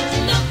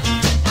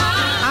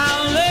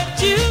 I'll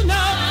let you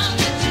know.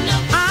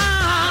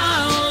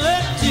 I'll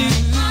let you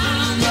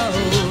know.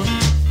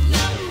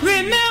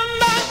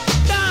 Remember,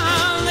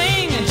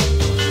 darling,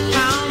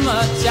 how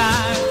much I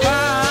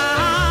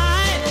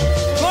cried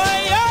for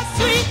your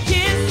sweet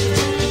kiss.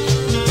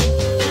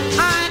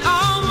 I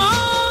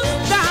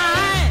almost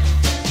died.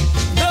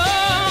 So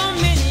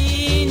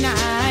many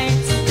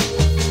nights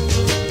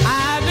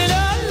I've been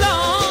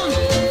alone.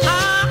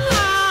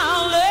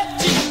 I'll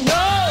let you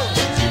know.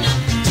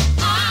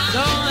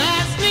 Don't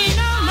ask me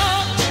no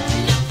more.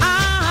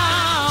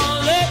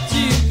 I'll let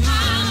you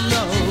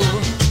know.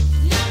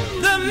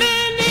 The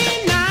many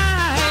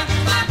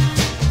nights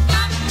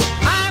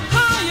I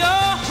call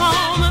your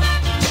home,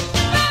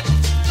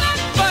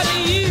 but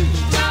you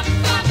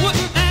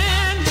wouldn't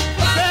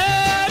answer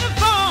the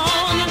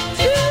phone.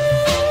 You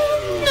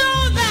know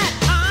that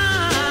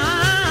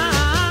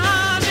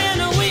I've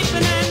been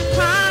weeping and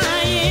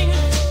crying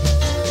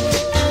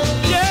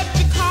just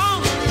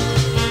because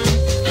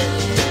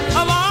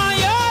of all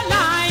your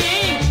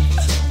lying.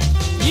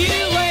 You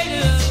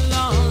waited a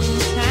long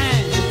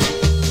time,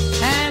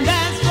 and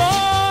that's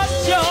for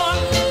sure.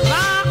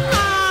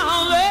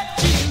 I'll let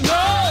you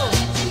know.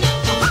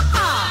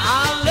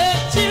 I'll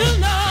let you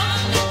know.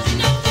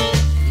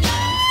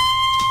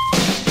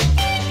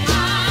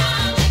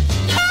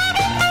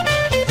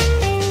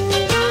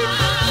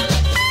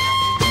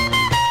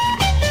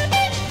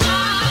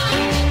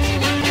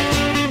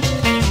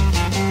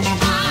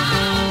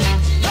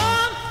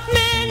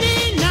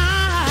 Many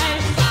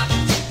nights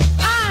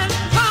I'd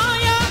call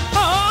your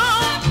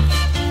home,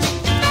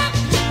 but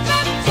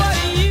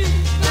you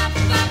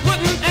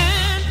wouldn't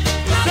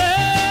answer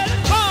the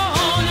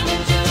phone.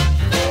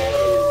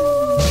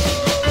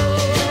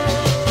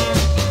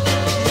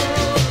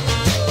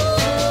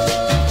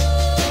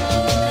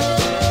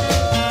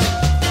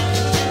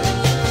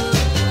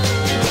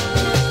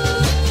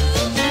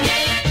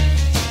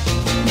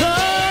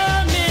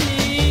 The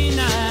many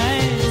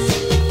nights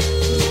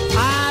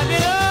I've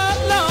been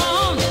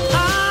alone,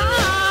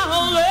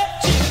 I'll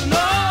let you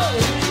know.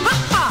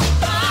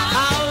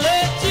 I'll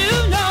let you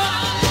know.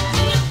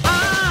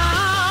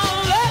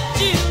 I'll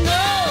let you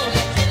know.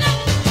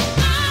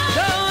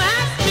 Don't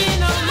ask me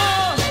no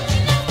more.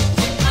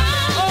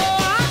 Oh,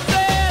 I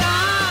said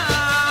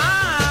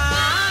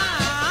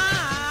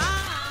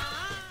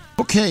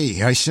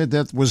Okay, I said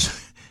that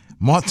was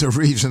Martha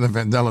Reeves and the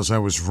Vandellas. I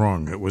was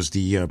wrong. It was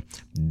the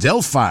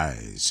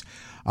Delphis.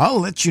 I'll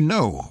let you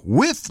know.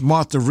 With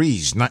Martha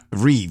Reeves,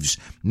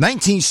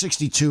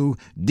 1962,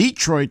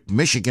 Detroit,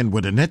 Michigan,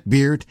 with Annette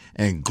Beard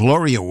and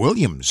Gloria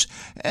Williams.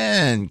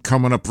 And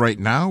coming up right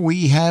now,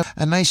 we have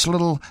a nice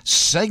little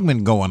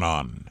segment going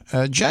on.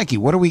 Jackie,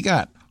 what do we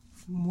got?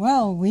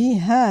 Well, we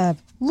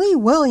have Lee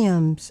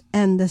Williams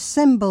and the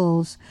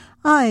Symbols.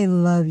 I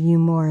Love You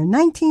More.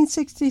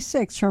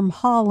 1966 from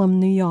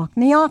Harlem, New York.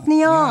 New York, New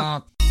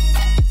York.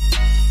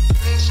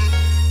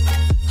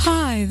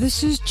 Hi,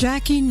 this is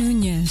Jackie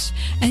Nunez,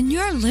 and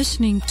you're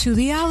listening to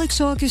the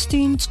Alex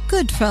Augustine's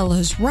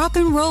Goodfellas Rock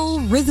and Roll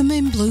Rhythm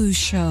and Blues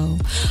Show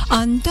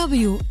on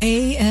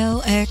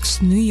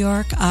WALX New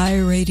York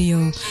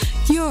iRadio,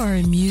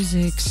 your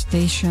music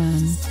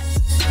station.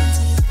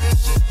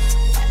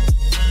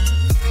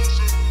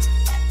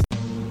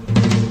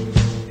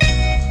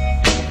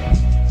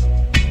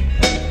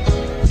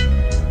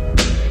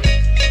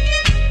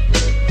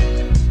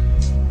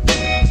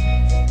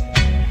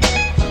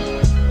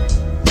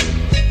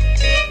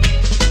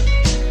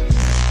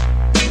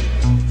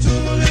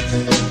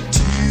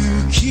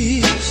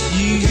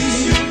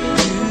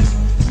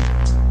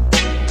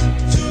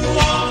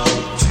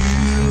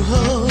 To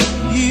hold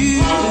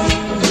you.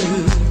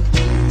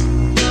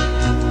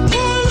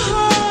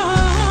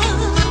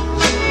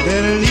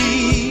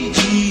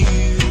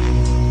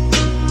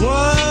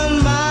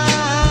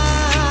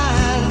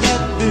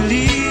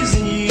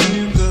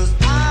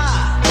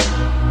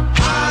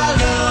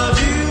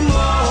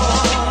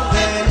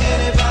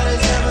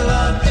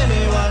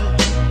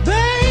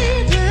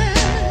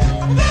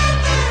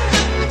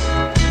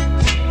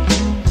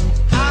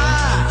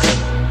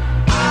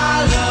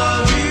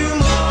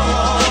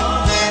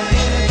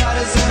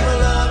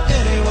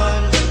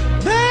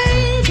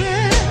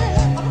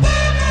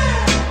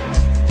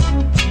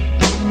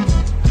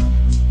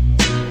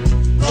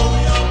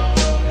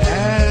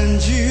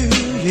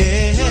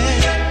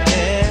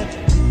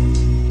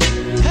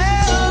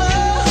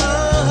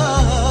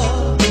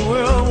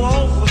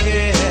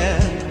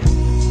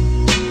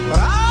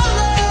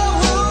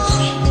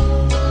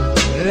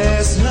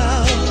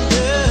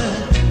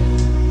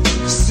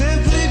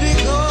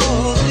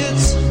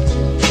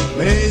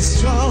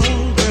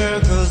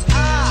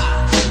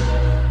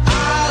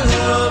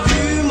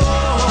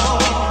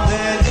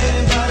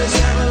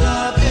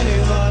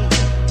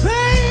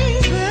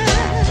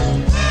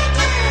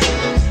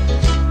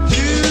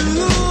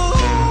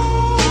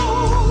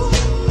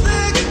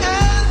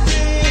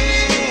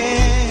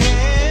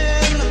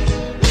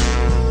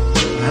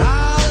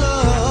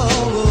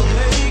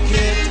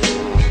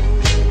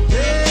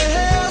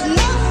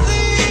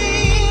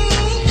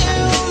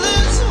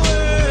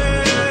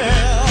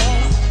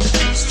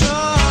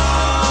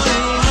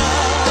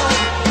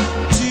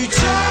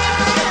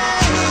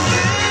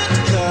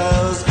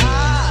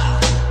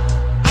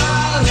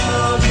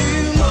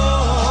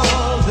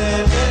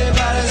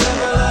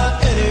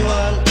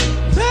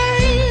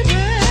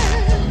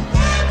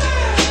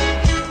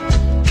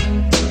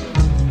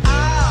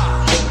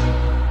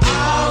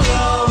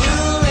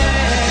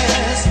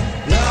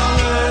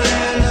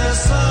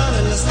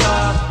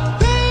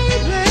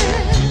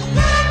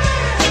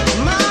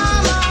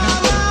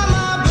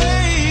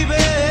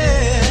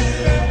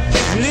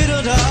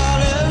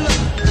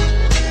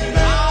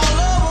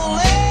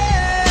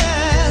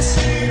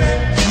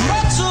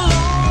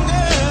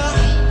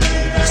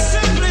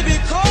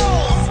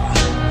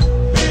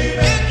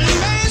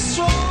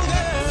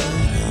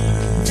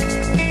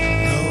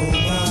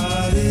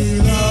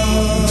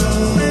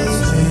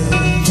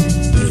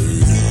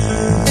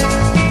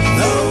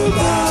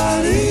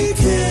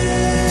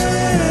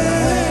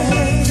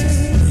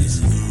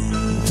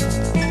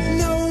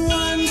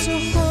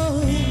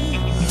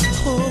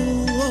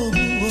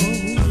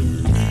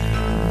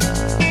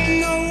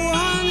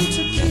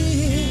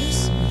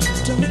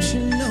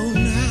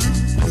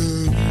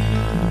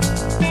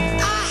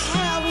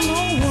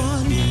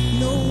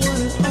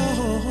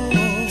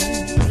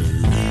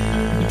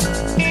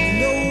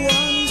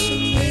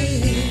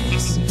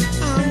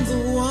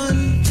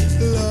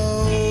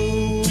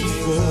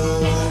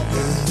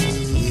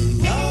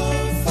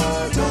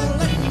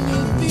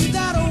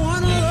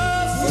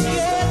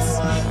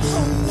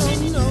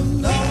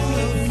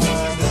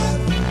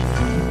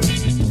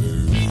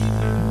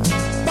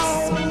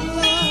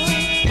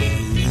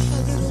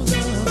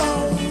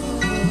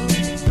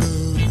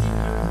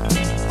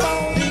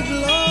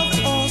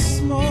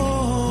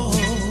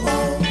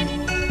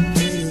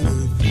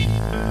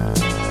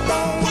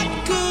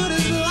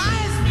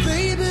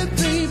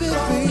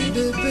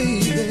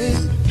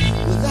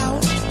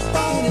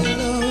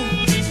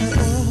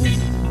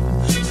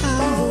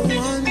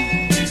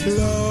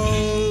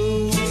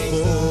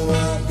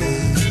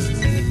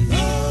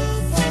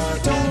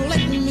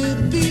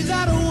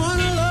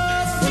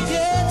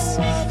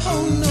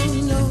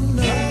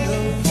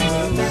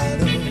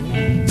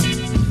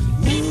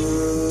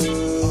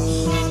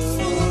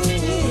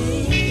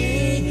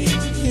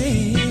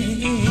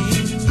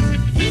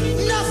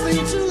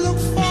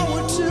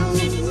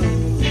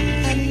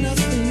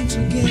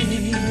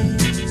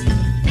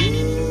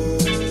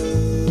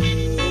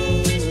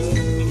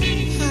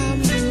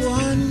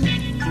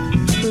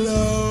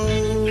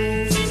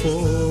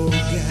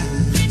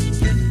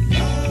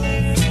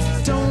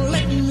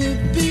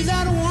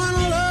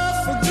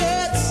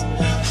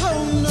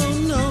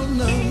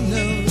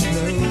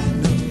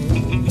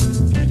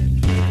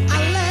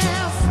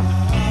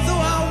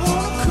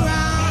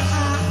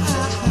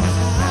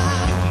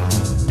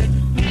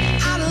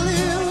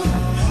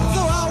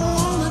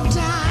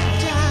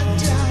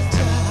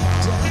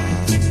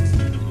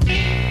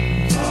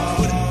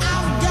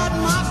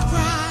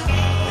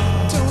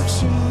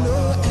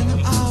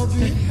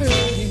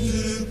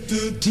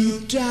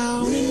 deep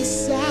down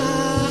inside.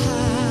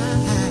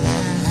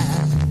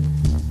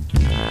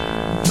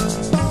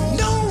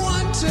 No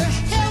one to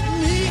help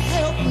me,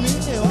 help me,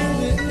 help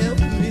me, help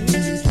me.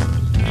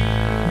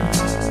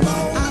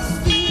 I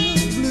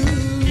feel blue.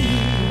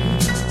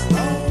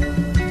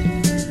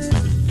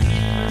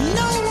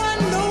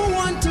 No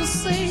one to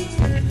say,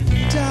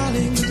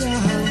 darling,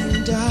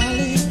 darling,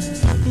 darling.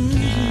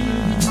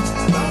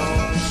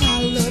 I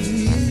love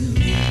you.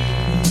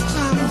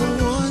 I'm the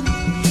one.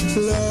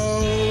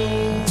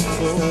 Love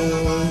for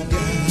God.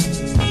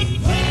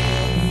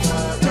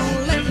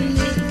 Don't let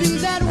me be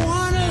that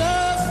one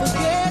love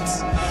forgets.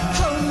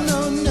 Oh no,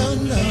 no,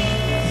 no.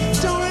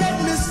 Don't let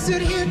me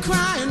sit here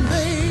crying,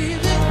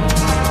 baby.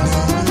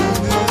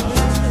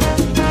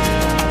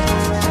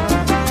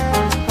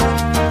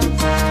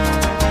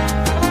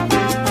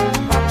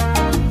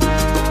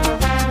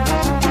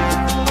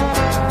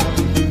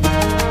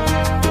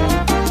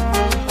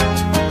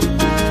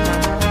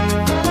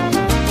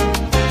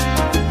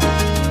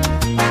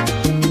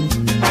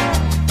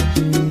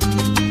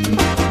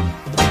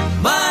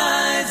 My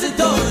eyes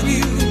adore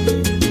you,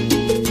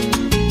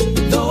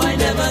 though I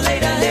never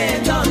laid a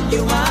hand on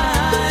you. My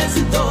eyes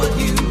adore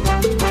you,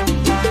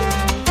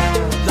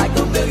 like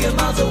a million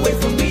miles away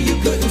from me. You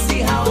couldn't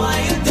see how I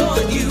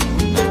adore you.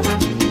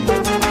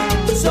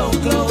 So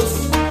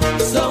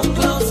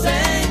close,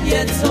 and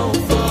yet so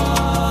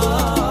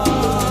far.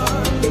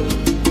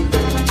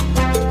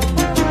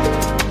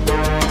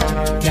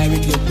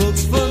 Carried your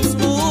books from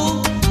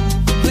school,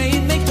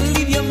 playing make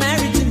believe you're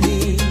married to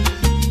me.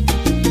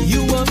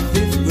 You were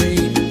 5th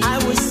grade, I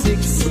was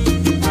 6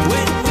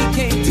 when we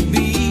came to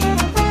be.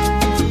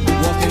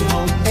 Walking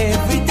home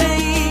every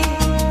day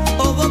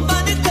over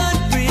Buttercut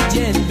Bridge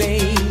and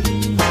Bay.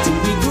 Till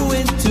we grew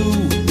into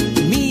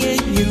me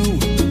and you,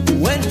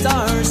 went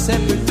our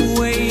separate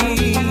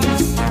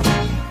ways.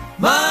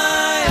 My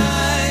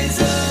eyes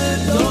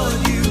adore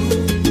you,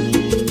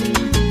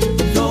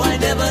 though I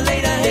never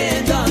laid a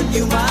hand on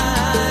you. My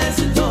eyes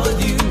adored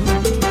you,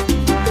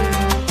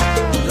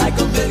 like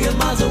a million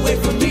miles away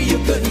from me. You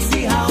couldn't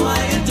see how I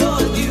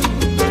adored you.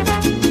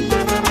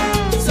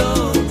 So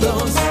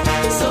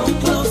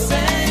close,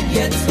 and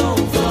yet so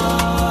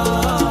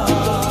far.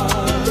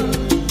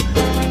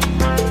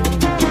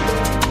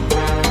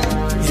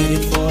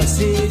 Headed for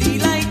city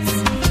lights,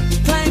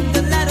 climbed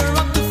the ladder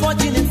up to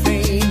fortune and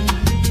fame.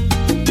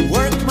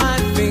 Worked my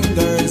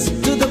fingers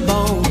to the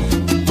bone,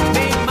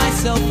 made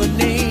myself a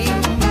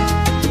name.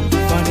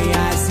 Funny,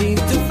 I seem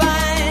to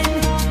find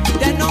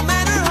that no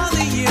matter how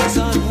the years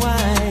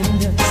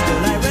unwind,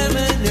 still I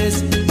reminisce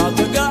about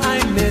the girl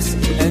I miss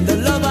and the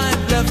love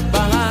I've left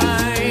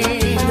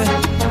behind.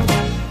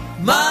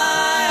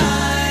 My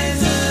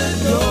eyes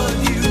adore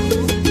you,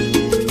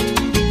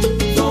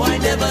 though I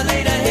never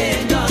laid a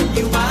hand on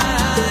you. My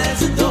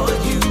eyes adore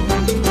you,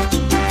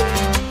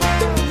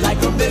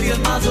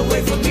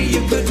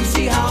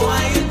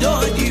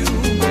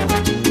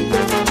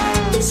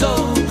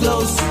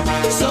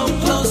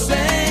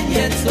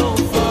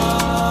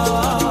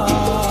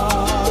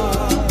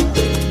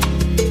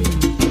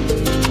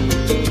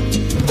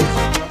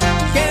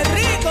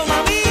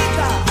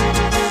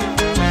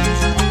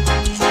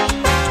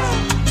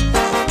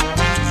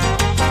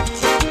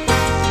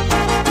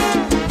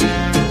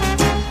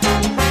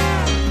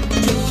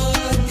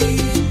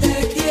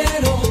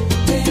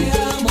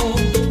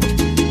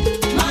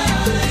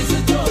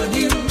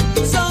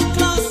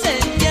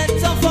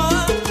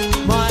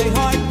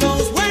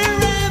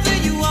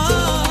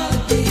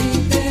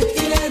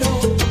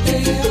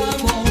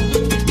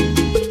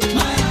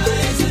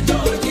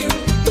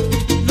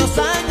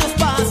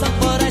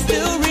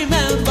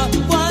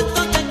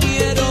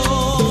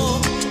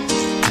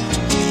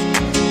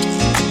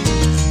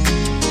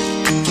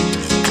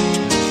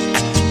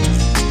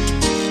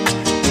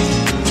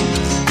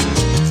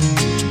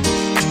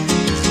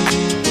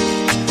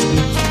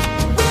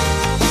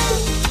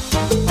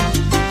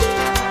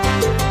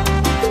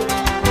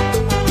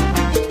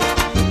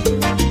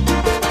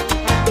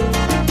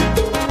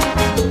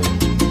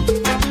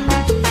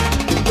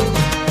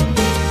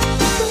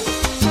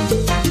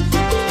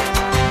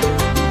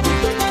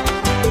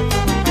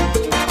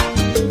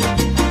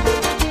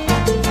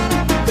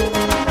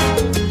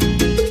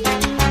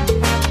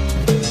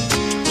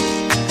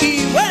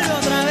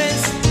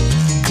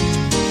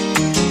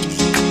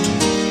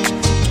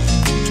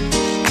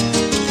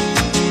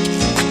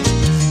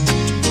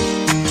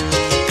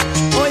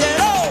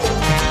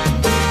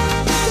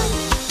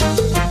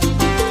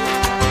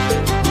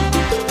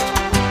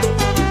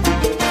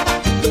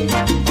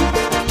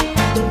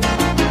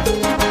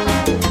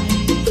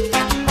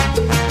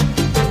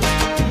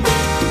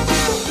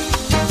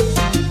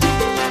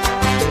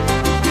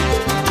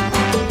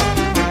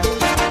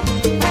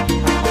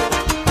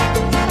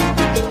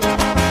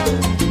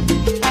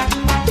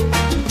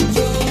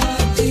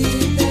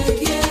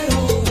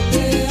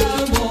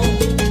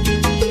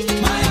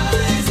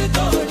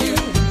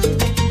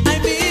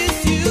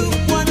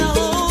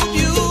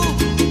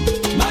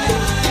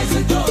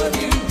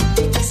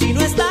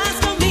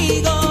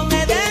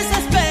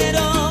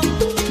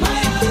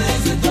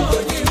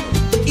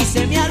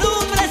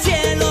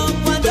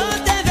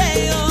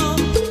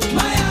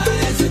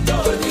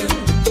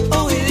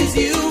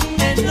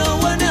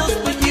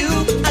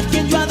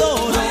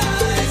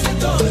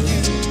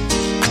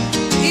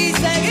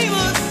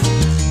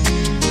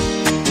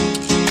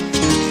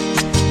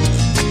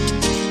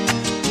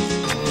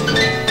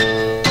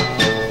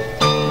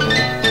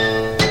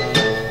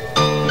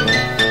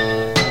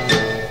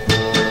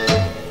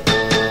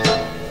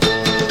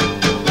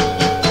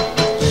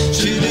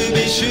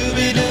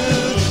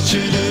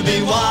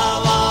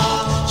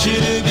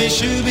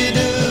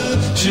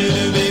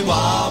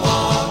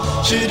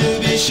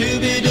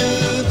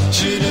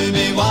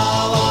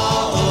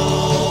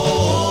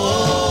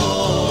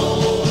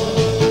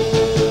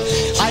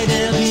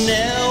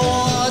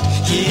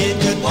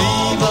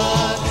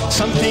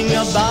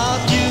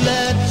 about you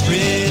that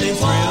really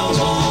thrills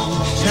me.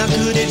 Now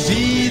could it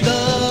be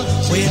the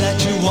way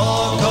that you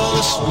walk or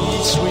the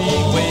sweet,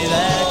 sweet way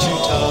that you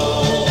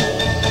talk?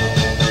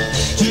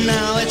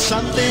 Now it's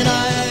something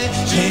I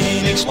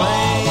can't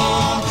explain,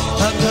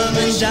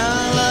 coming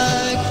down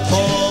like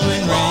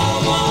pouring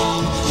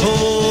rain.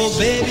 Oh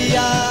baby,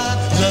 I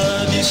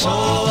love you so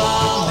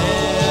I'll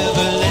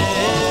never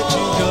let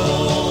you go.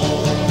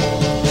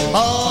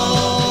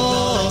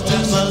 All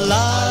through my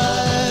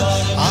life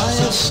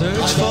I'll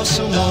search for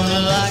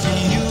someone like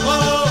you.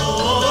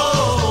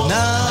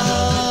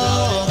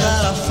 Now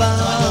that I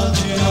found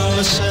you,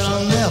 I said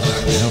I'll never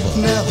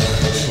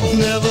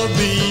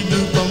be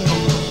blue.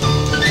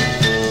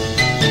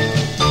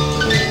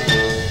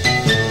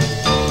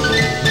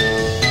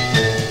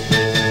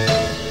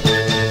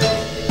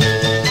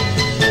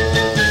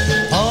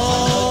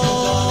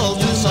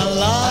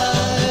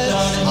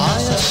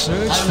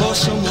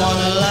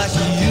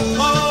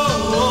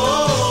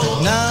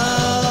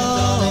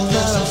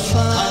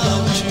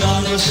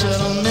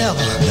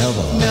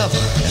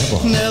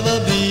 Never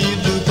be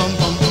blue, bum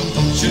bum bum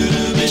bum.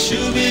 Shoo-doo-be,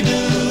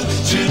 shoo-be-doo,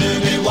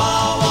 shoo-doo-be,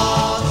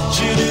 wah-wah.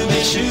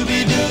 Shoo-doo-be,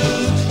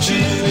 shoo-be-doo,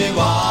 shoo-doo-be,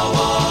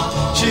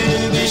 wah-wah.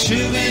 Shoo-doo-be,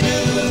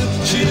 shoo-be-doo,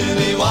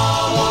 shoo-doo-be,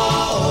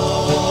 wah-wah.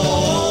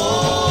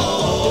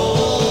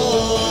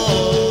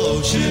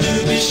 Oh,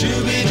 shoo-doo-be,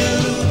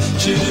 shoo-be-doo,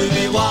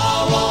 shoo-doo-be,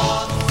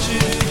 wah-wah.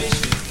 Shoo-doo-be,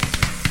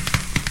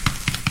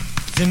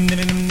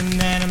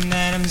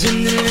 zim-dim-dim-dim-dim-dim-dim-dim,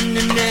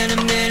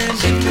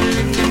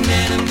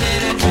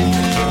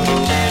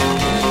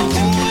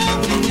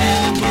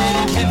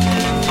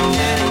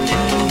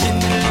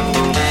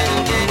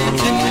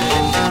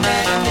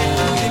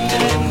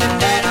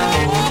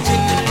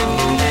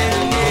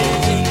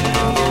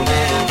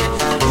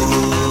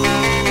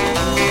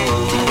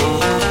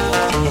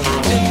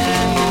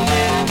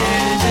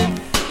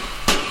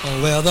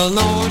 Well, the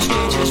lone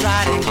stranger's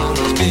riding on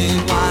his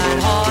big white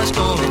horse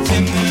going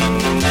zim, zim,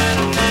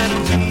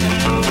 zim, zim.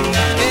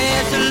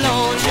 Yes, the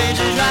lone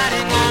stranger's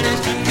riding on his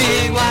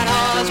big white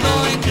horse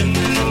going zim,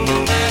 zim,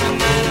 zim,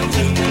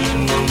 zim.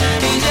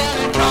 He's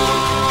yelling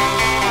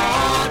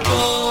Bronco.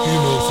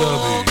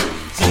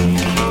 Zim, zim,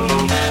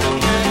 zim,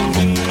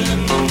 zim.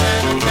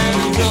 He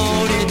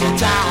rode into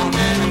town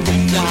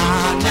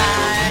dark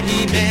night. He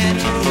met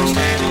the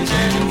strangers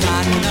and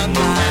riding up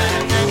high.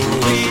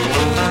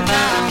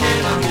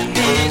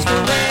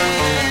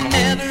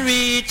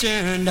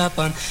 Turned up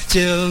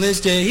until this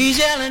day he's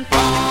yelling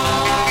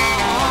Pronto.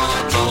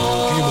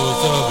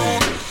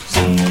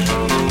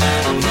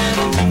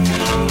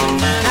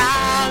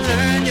 Now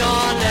learn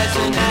your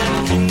lesson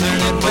and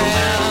learn it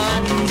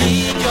well.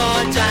 Read your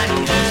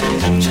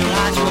tiny sure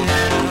I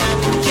swear.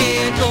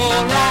 Can't go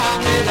wrong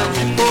with a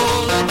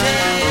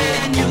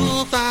bulletin.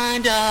 You'll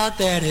find out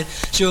that it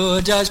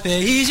sure does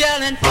pay. He's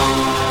yelling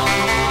Pronto.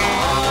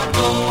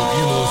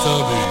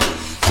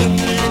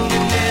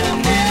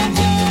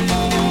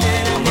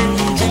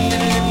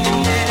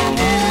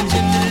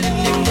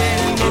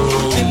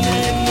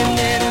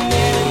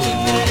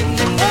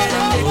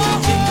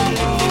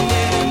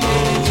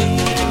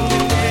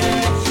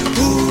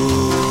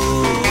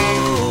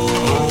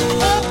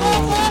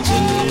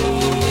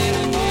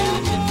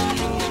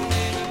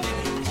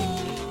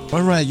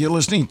 All right, you're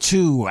listening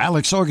to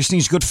Alex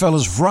Augustine's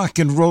Goodfellas Rock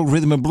and Roll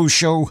Rhythm and Blues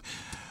Show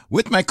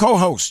with my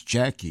co-host,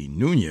 Jackie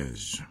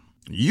Nunez.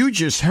 You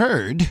just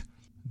heard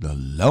The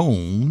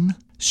Lone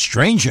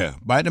Stranger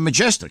by the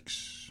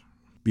Majestics.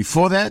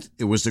 Before that,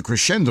 it was the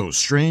Crescendo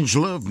Strange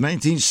Love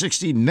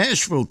 1960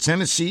 Nashville,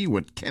 Tennessee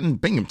with Ken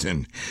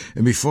Binghamton.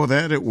 And before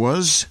that, it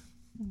was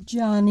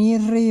Johnny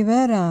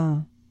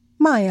Rivera,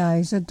 My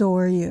Eyes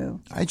Adore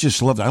You. I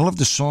just loved it. I love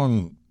the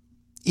song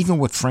even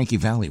with Frankie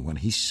Valli when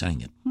he sang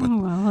it. But,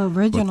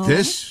 original. But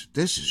this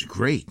is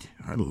great.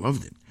 I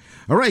loved it.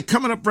 All right,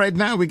 coming up right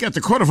now, we got the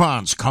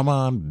Cordovans. Come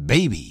on,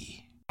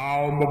 baby.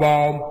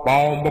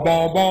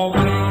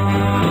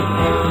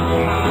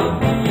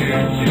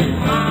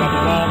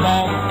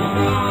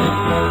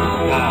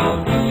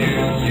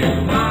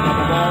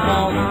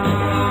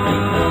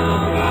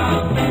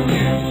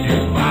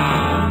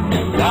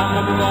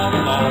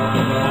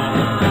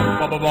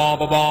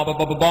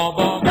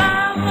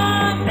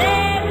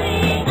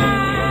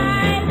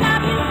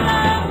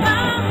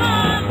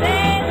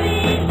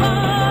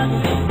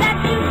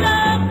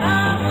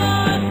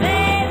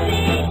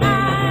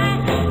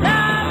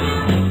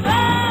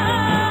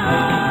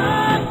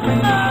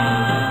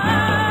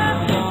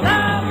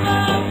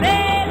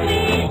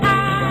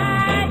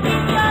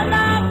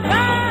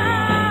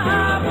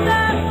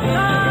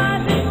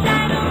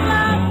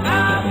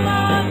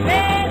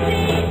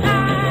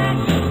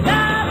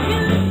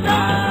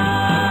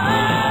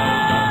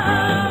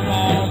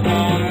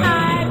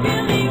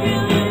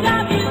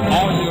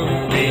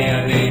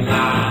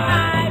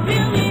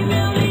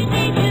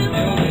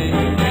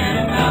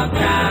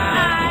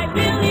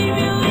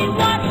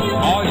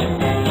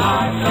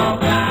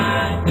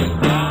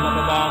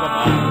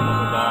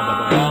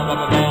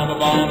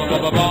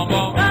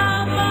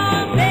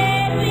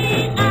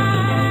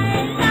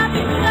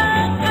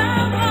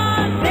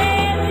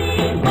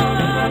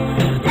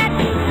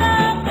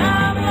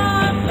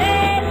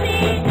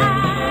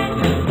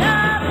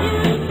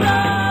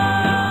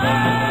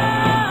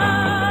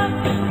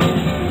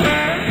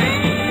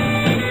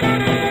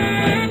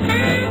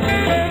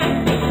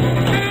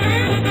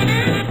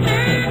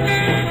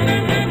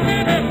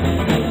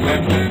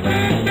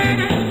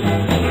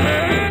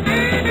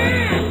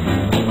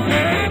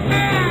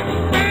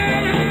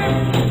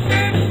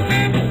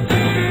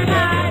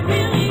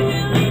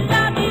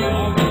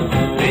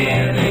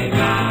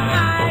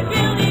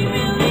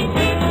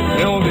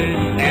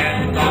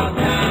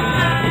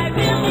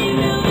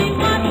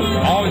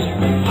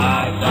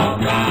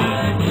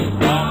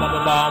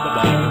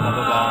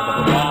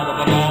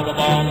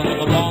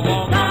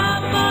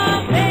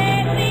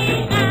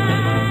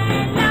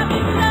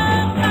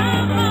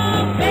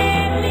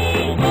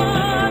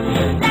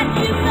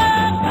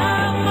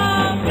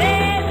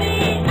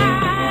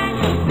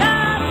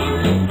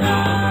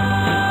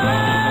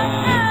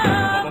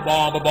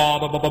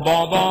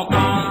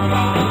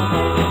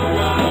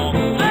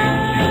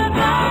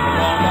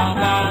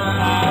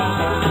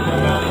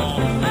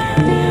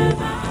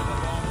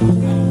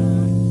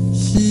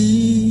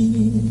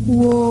 She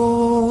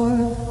wore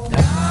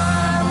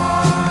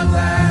diamonds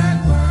and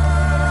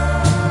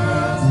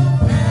pearls,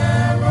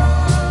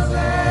 emeralds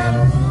and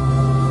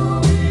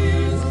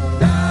rubies,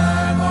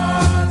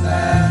 diamonds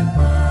and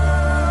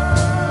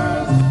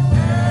pearls,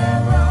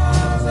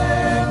 emeralds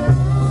and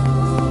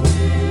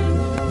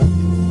rubies,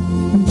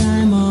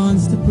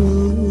 diamonds to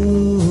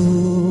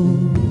prove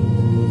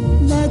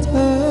that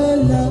her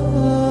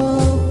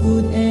love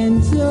would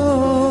endure.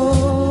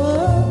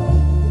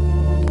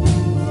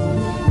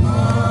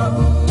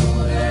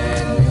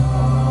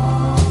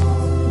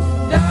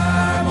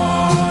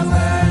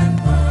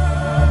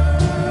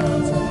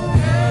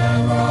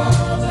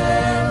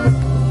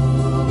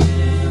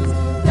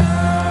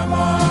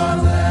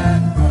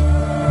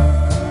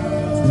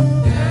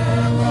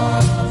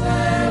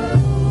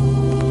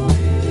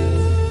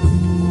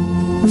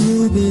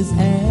 Rubies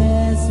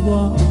as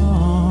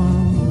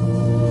warm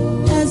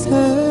as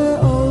her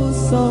oh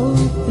so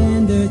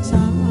tender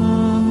charm.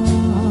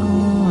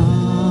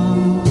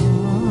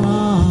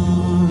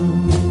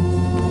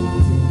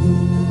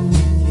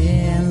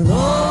 And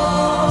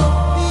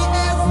love be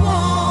as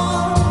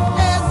warm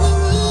as the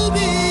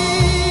ruby.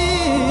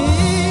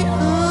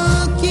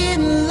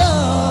 Can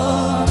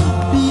love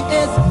be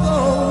as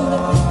cold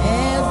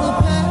as the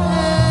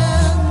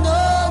pearl?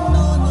 No,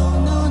 no, no,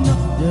 no, no.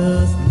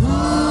 Just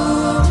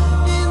look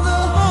in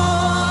the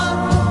heart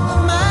of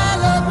my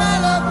love, my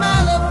love, my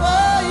love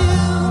for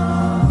you.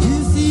 You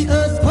see a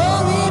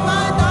story,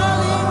 my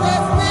darling,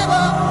 that's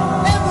never,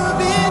 never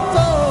been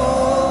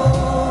told.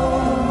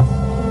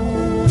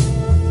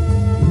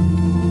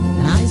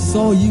 And I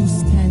saw you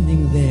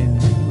standing there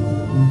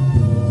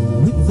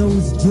with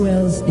those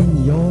jewels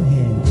in your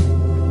hair.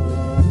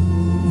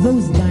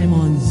 Those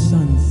diamonds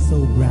shone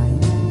so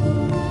bright,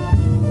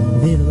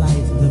 they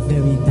light the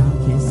very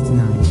darkest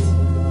night.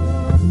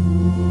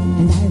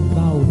 And I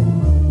vowed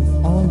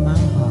with all my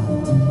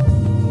heart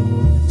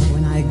that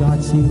when I got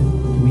you,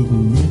 we'd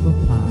never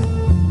part.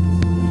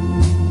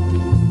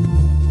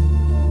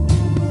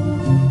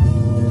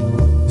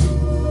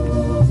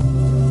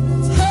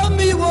 Tell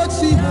me what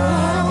she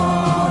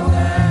wants.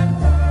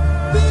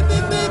 Baby,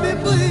 baby,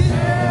 please.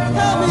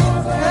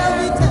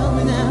 Tell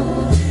me now.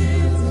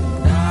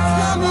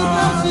 Tell me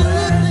how she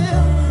lived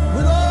there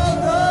with all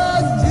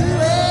those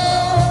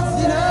jewels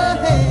in her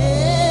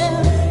hair.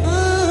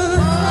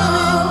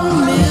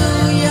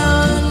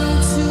 Million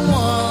to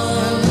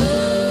one.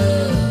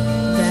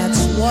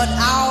 That's what I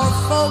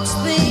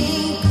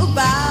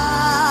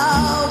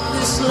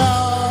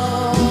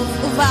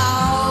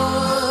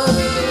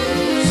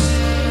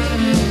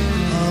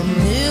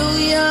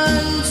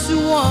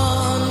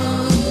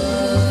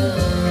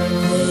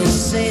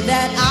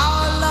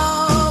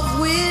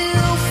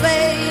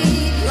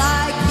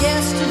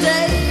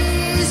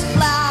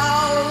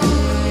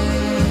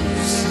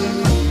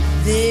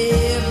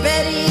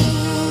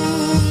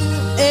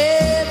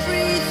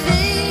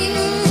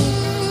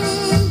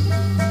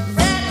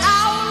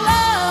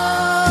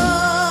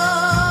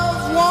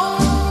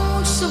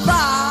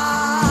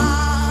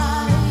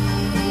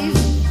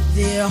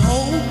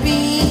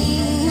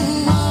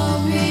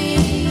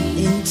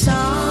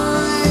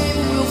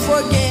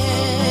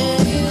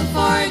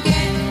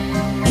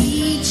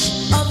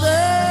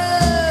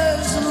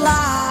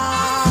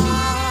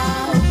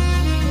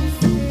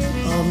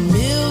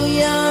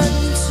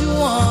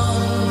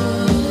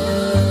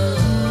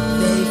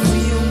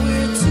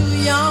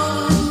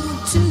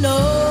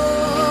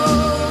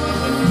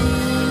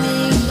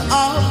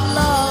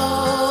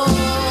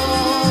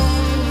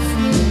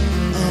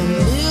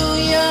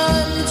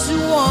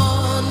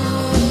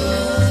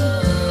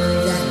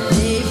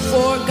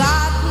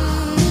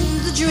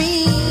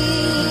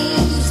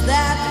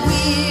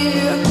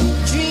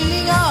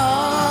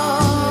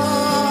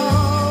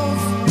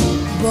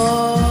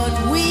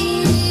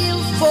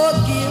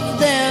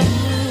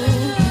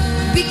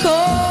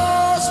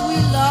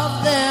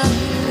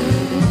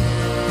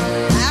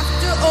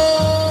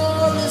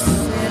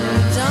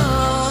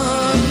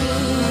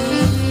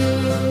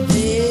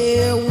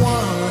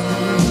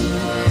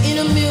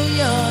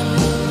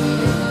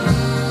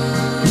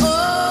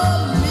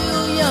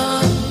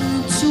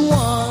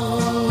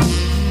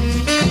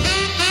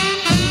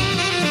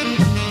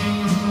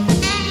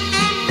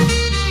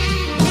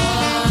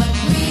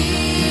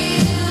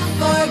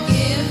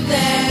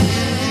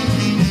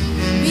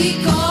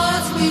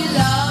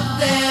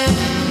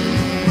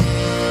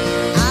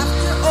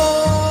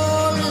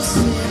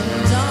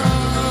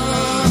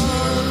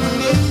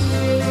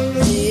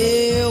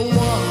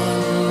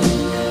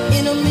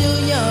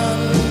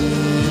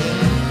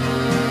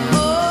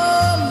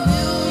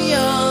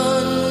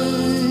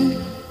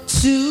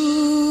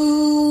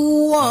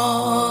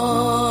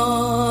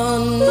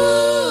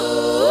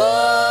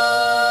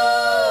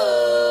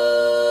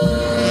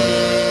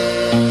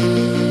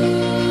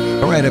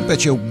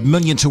bet you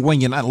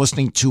 $1,000,000 you're not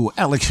listening to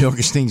Alex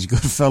Augustine's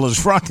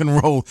Goodfellas Rock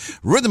and Roll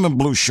Rhythm and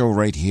Blues show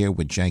right here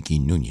with Jackie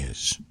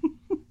Nunez.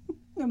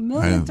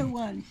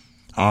 $1,000,000.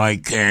 I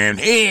can't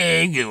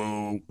hear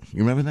you.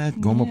 You remember that?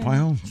 Gomer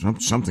Pyle?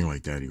 Something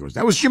like that. He goes,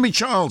 that was Jimmy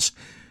Charles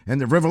and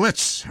the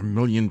Riverlettes,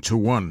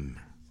 $1,000,000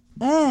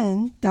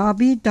 And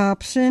Dobby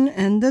Dobson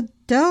and the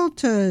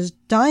Deltas,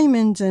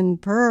 Diamonds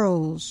and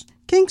Pearls.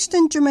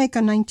 Kingston,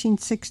 Jamaica,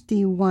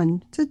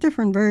 1961. It's a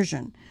different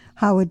version.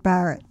 Howard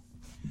Barrett.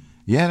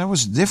 Yeah, that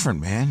was different,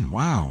 man.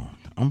 Wow.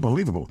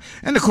 Unbelievable.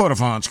 And the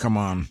Cordovans come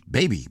on,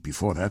 Baby,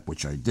 before that,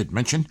 which I did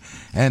mention.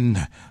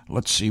 And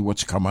let's see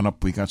what's coming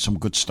up. We got some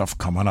good stuff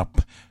coming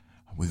up.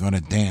 We're going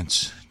to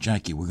dance.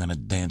 Jackie, we're going to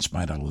dance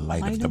by the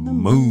light of the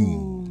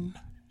moon.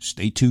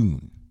 Stay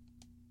tuned.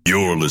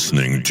 You're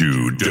listening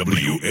to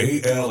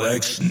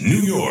WALX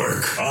New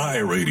York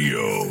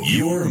iRadio,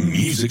 your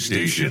music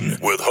station,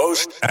 with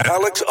host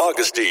Alex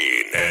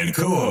Augustine and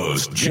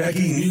co-host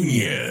Jackie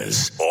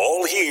Nunez.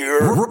 All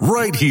here,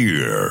 right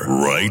here,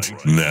 right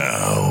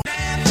now.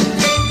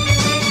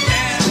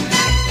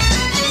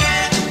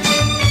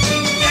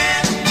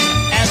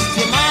 Ask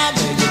your mom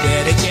and your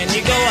daddy, can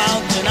you go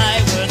out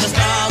tonight where the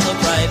stars are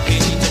bright? We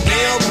need to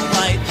feel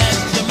moonlight.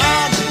 Ask your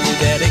mom and your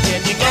daddy,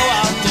 can you go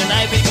out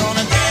tonight? We're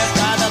gonna dance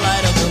by the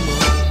light of the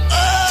moon.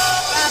 Oh,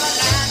 by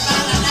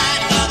the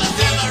light of the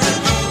silvery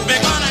moon.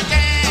 We're gonna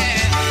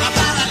dance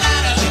by the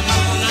light of the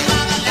moon.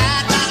 By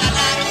the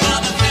light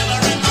of the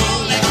silvery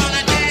moon. We're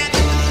gonna dance.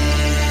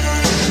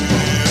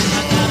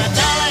 I got a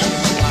dollar in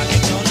my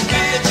pocket, gonna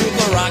keep the juke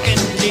rockin',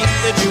 keep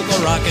the juke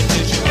rockin'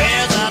 till she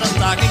wears out a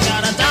stocking.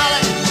 Got a dollar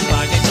in my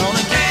pocket,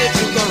 gonna keep the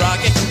juke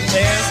rockin',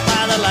 dance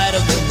by the light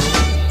of the moon.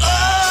 Oh,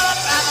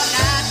 by the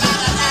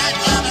light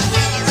of the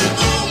silvery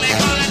moon. We're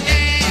gonna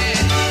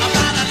dance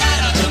by the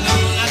light of the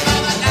moon.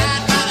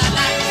 By the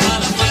light of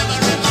the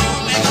silvery moon.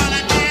 We're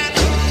gonna dance.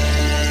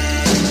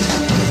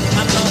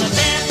 I'm gonna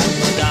dance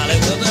with Dolly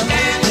with a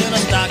hole in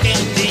a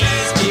stocking.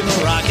 Knees keep her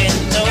rocking,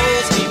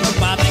 toes keep her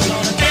popping.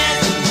 Gonna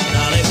dance with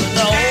Dolly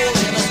with a hole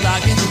in a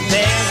stocking,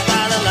 dance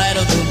by the light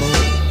of the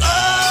moon.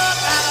 Oh,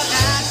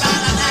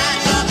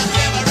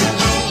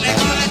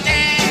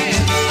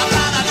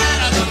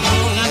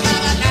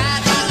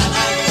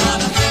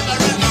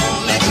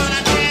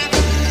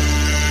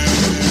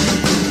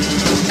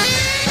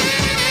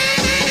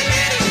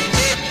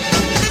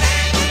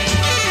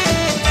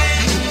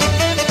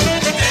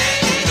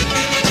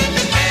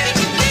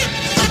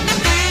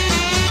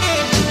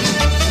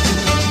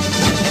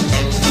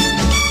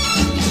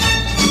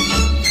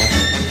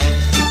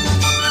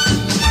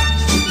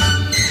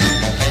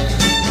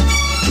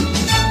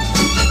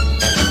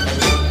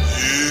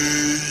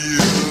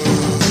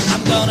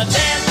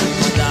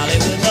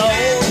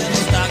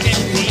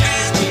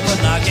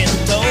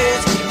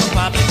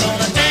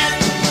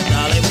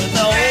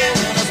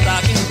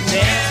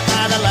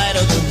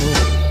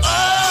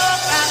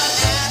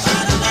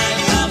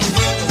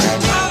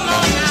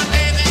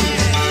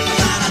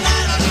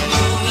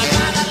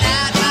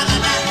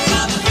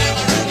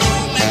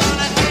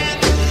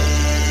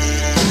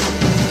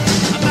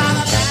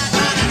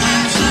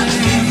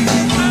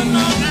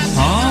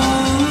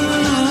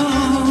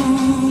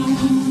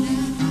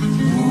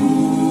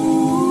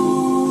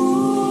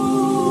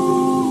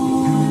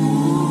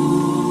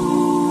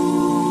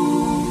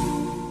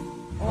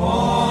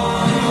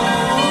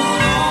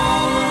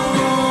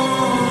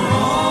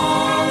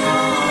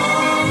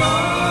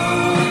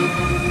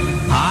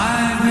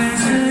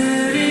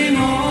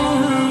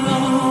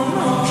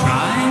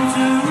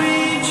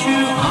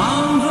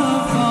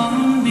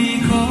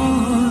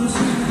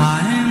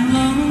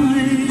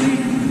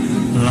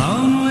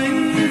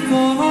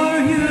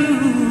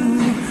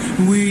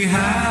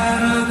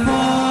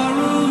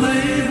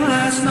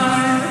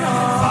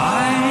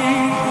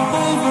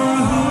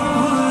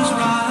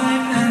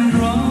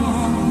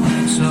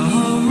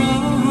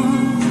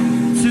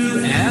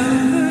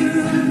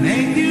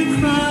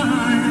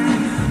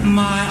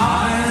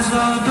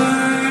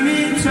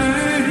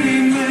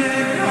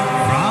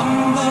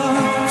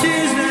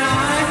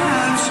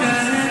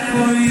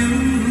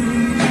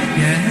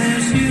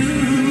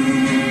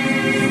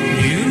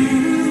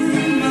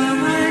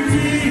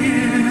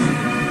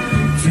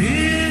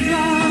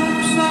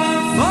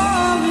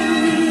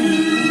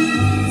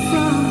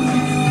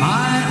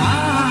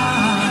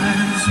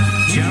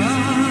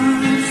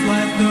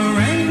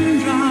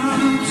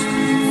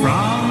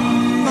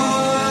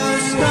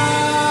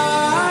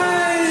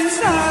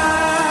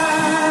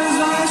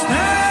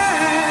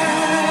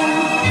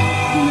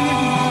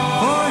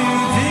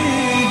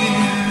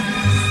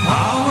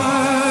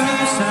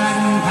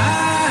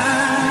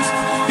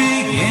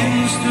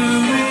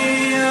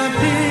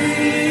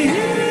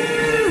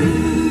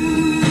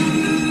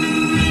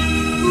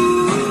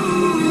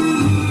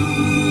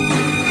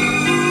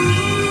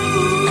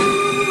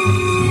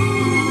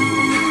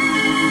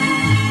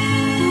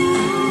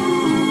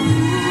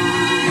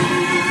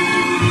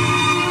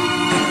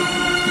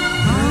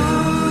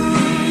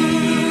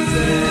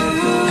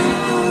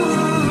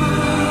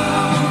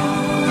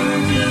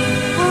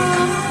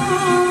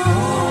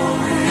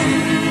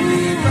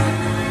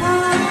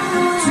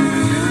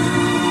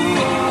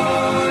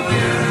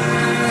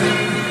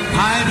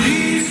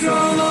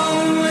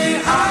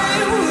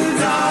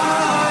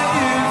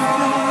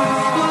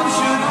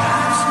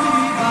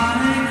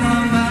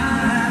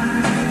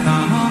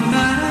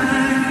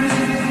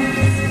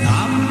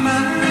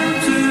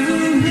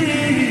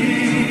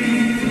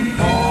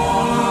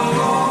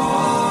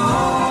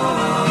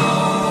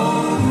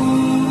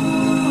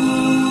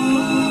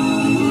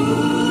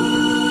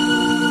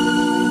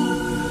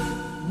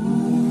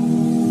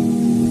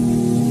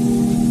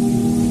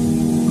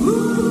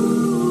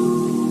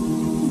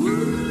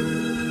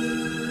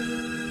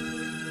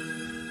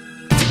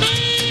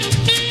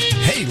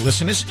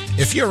 listeners,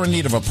 if you're in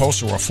need of a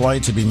poster or flyer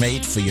to be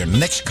made for your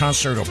next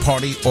concert or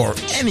party or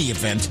any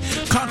event,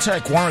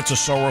 contact Warren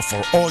Tesoro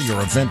for all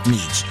your event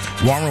needs.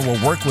 Warren will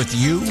work with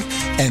you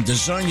and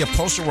design your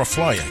poster or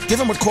flyer. Give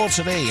him a call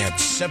today at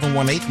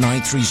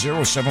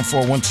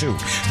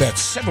 718-930-7412.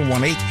 That's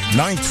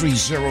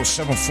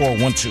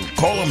 718-930-7412.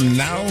 Call him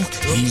now.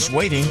 He's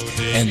waiting.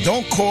 And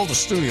don't call the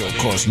studio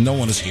because no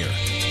one is here.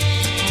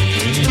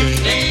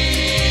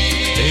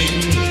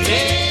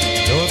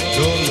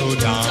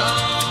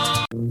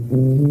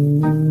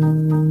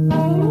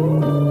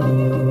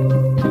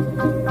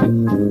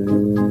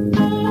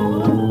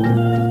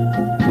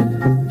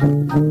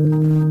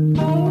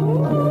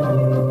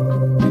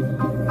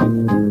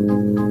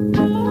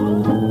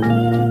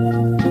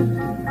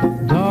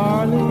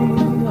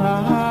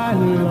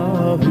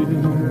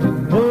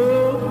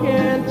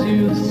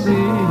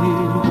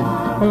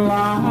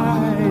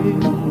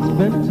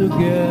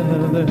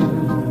 Together,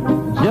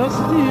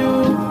 just you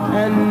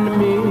and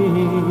me.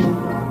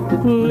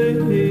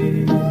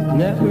 Please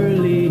never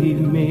leave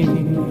me.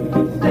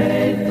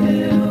 Stay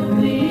till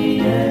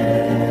the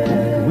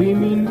end. We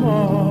mean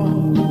more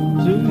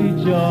to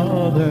each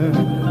other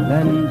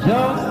than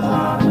just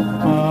a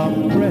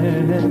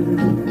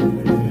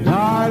friend.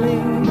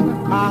 Darling,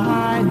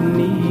 I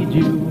need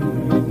you.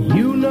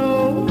 You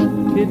know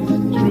it's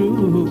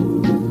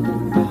true.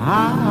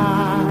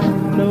 I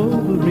know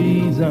the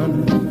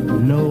reason.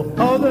 No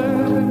other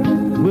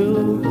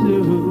will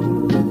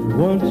do.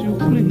 Won't you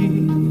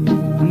please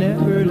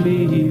never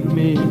leave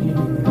me?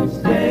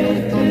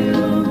 Stay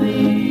till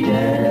the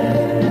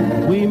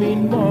end. We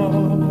mean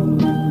more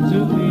to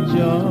each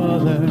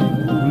other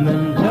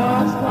than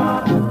just a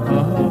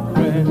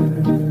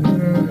friend.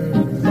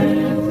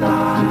 Since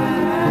I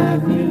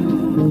have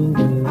you,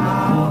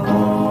 I'll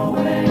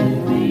always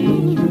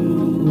be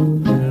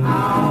true.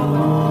 I'll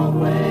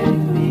always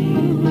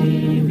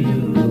believe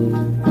you.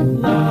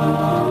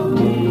 Love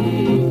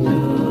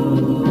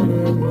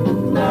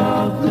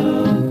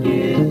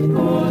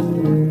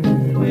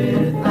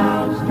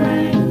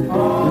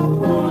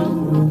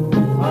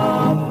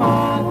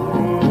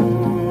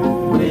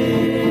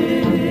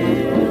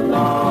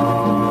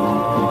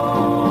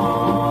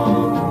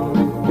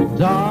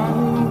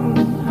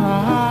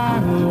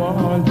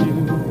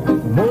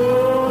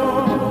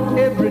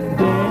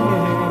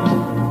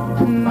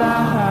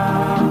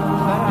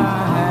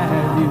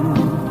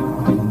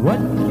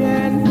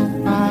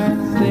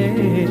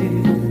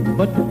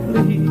but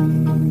please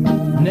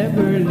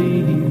never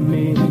leave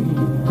me.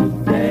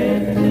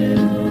 Stay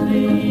till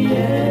the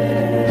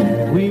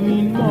end. We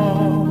mean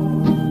more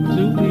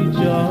to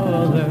each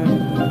other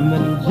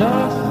than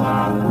just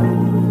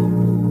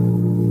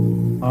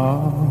a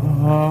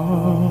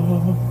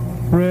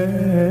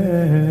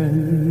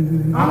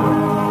friend.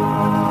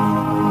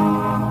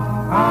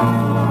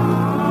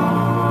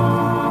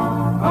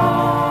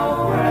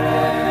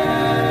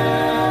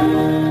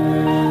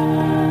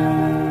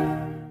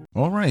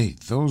 All right,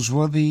 those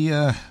were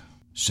the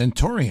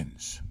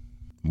Centaurians.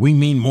 We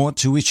mean more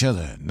to each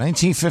other.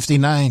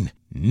 1959,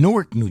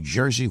 Newark, New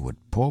Jersey, with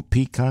Paul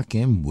Peacock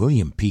and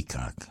William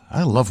Peacock.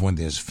 I love when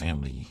there's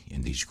family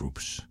in these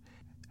groups.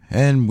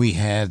 And we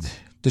had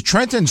the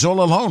Trentons All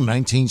Alone,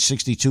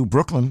 1962,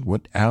 Brooklyn,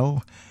 with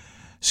Al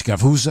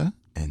Scavuzza.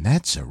 And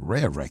that's a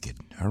rare record.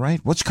 All right,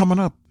 what's coming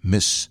up,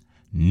 Miss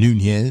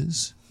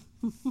Nunez?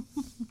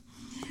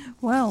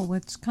 Well,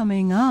 what's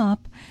coming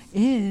up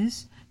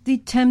is The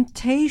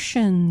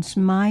Temptations,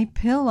 My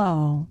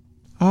Pillow.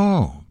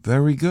 Oh,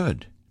 very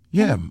good.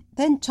 Yeah. And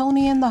then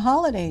Tony and the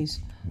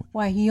Holidays.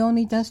 Why, he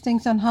only does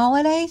things on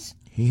holidays?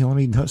 He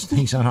only does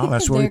things on holidays.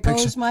 That's where there he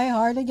picks goes my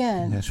heart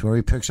again. That's where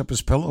he picks up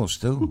his pillows,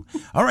 too.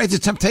 All right, the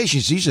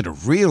Temptations. These are the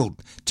real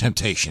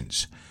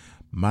Temptations.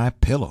 My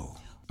Pillow.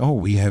 Oh,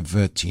 we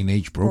have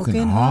Teenage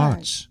Broken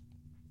Hearts.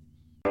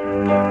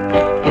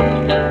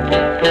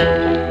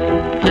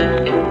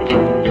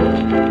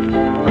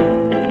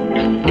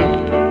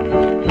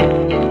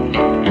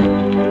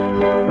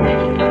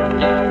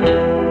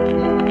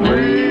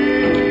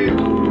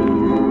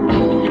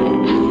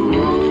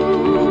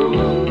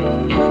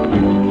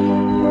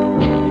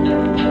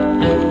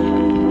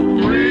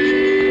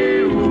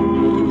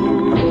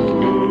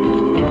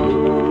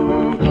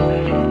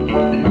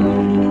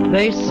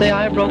 They say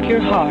I broke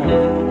your heart,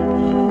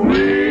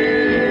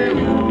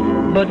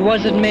 but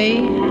was it me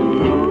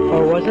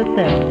or was it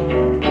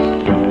them?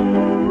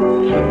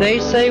 They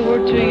say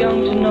we're too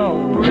young to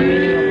know the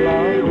meaning of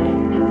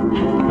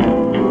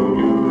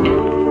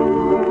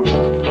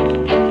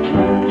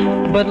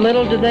love, but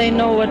little do they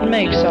know what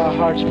makes our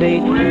hearts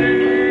beat,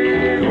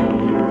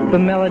 the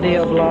melody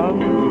of love.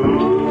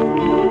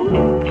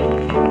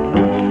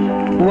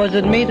 Was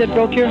it me that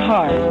broke your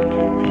heart,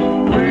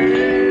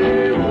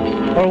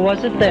 or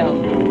was it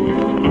them?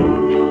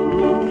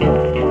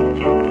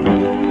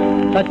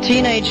 A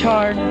teenage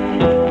heart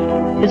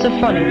is a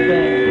funny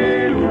thing.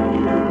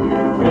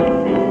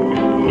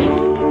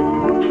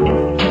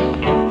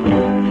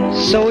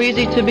 So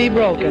easy to be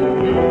broken,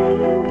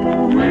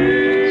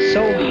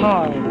 so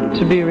hard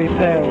to be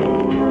repaired.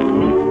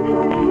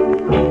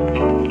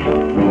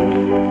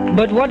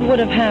 But what would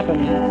have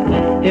happened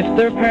if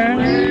their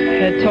parents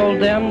had told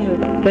them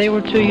that they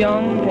were too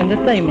young and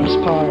that they must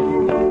part?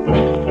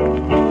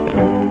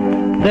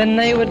 Then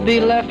they would be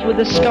left with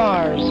the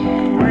scars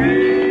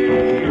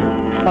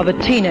of a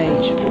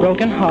teenage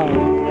broken heart.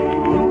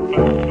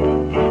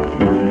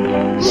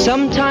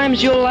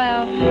 Sometimes you'll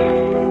laugh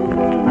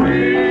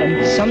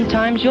and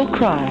sometimes you'll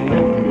cry.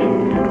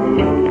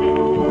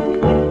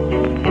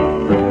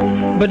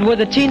 But with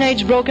a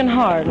teenage broken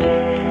heart,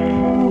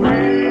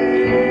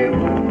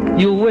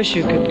 you'll wish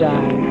you could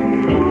die.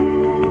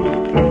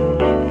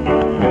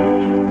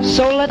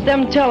 So let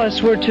them tell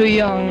us we're too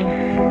young.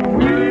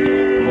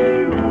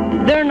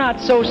 They're not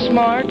so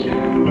smart,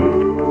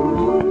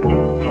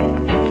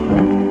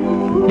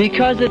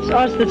 because it's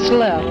us that's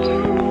left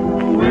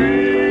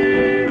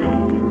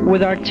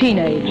with our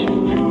teenage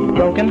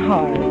broken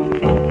heart.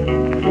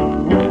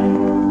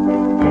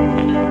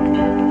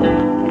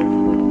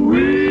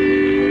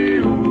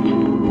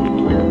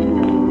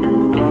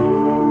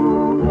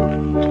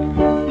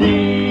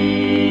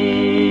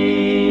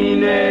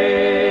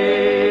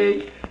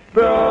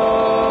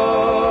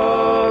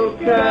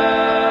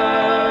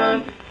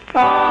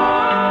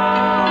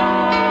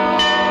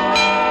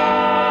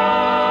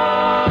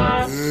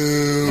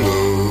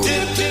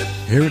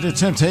 Here are the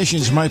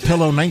Temptations, My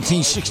Pillow,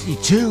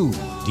 1962,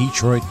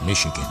 Detroit,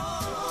 Michigan.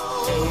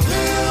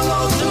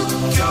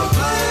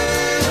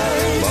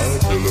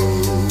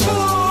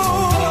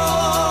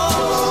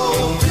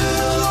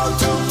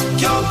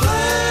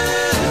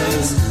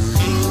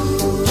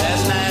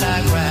 Last night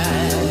I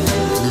cried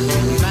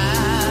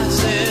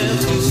myself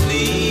to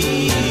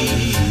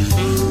sleep.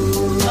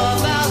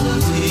 1,000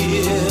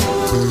 tears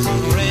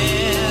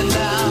ran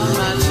down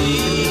my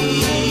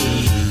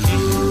cheek.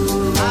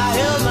 I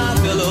held my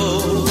pillow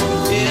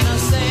in a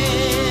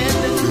sad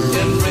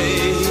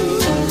embrace.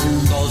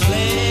 'Cause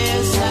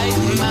last night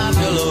my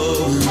pillow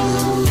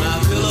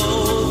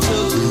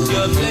took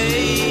your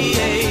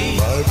place.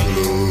 My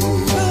pillow.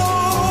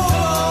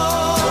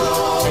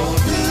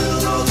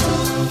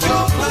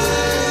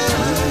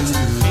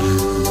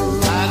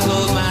 I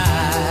closed my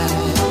eyes,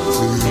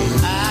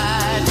 I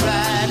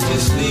tried to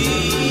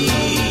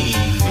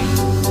sleep.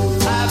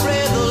 I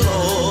prayed the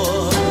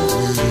Lord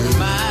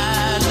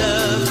my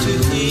love to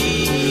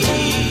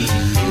keep.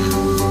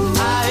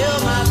 I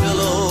held my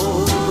pillow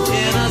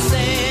in a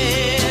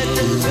sad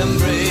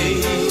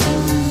embrace.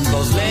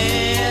 'Cause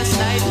last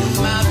night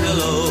my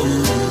pillow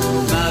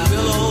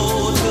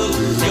took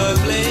your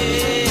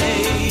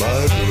place. My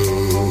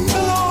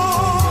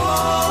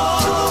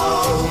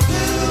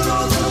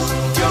pillow took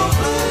your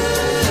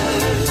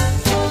place.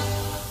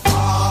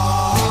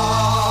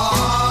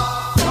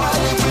 Why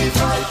did we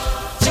fight?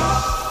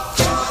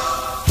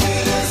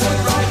 It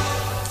isn't right.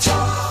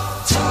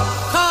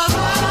 'Cause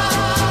I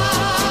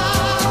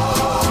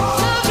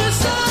love you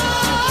so.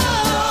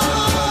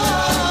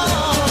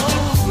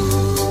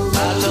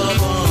 My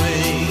telephone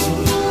rang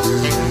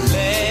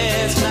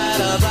last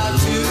night about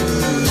you.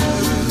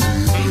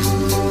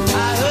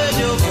 I heard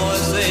your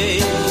voice say,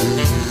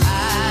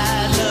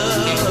 I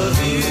love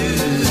you.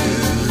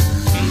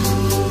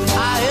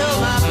 I held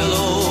my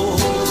pillow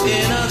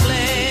in a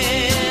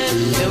glad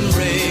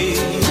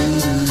embrace.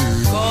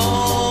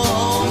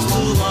 'Cause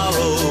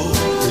tomorrow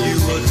you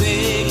will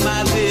take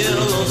my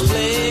pillow's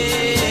place.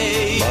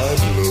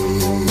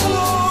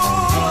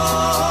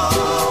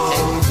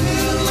 My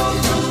pillow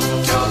took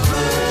your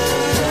place.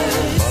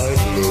 My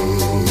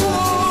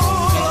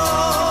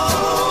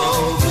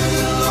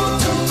pillow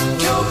took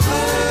your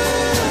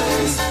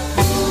place.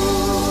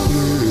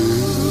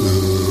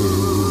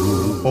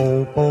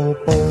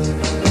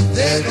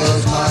 There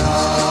goes my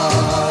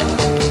heart.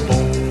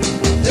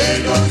 There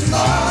goes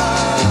my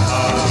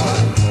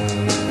heart.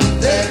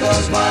 There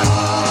goes my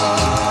heart.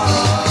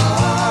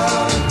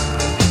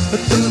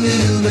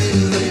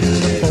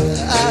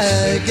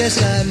 I guess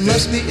I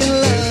must be in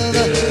love.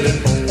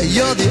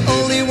 You're the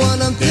only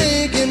one I'm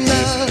thinking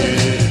of.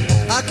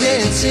 I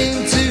can't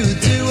seem to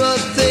do a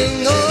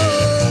thing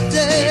all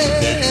day.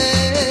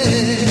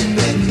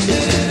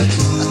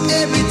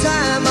 Every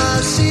time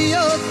I see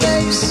your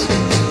face,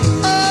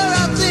 or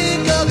I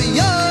think of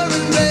your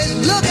embrace.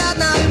 Look out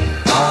now.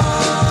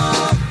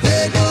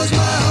 There goes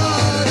my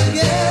heart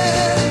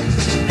again.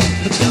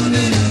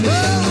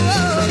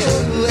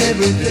 Whoa,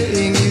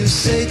 everything you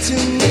say to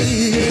me,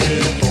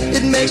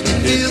 it makes me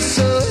feel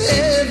so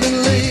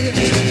heavenly.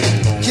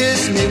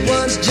 Kiss me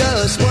once,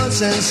 just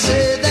once, and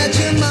say that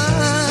you're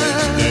mine.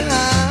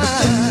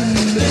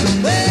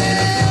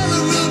 Well, the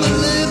rumor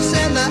lives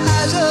and the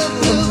eyes of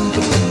blue,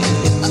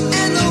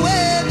 and the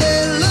way they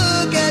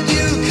look at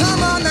you.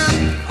 Come on now.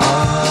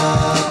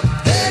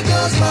 There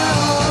goes my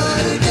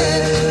heart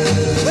again.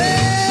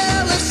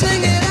 Well, let's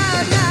sing it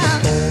out now.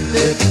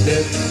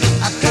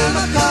 Come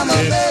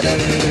on, baby.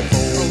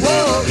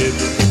 Whoa,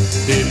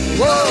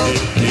 whoa.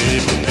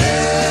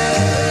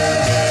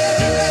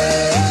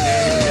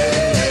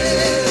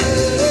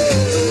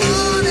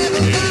 On every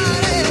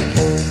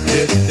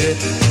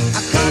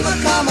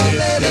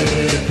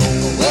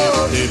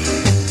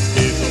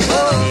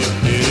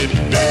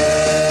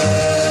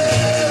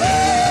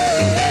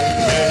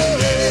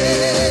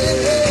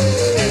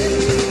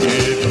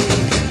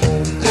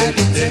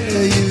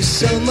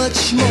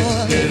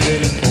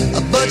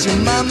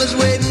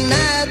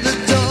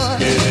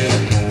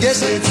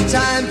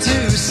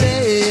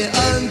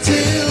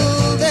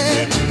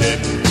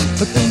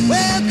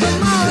Well,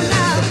 come on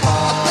now,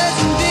 I'll play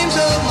some games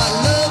of my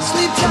love,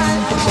 sleep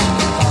tight.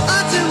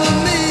 Until we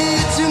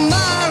meet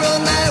tomorrow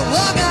night,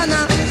 walk on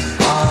now.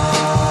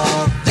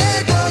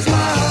 There goes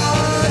my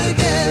heart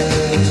again.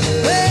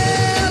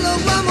 Well,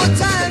 one more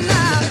time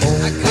now.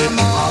 Come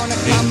on,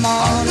 come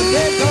on.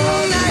 There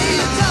goes now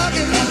you're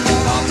talking.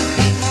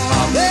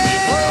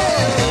 Well,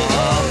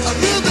 a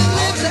ruby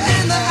lips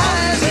and the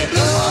eyes are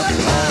blue,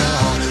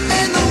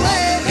 and the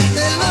way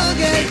they look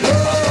at you.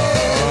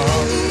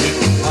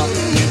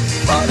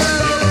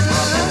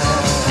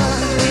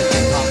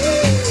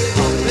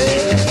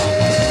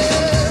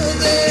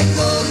 There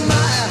goes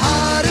my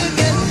heart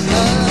again.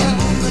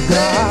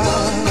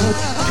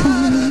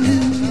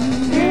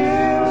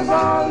 Give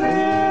a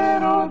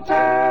little,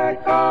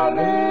 take a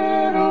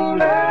little,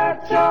 let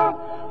your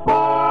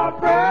heart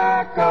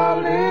break a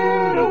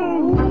little.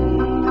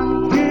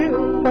 Give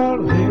a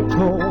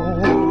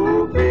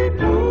little,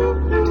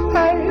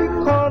 take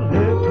a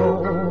little,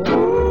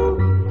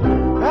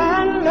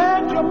 and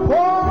let your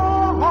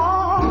poor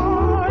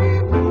heart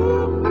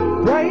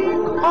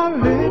break a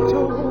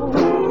little.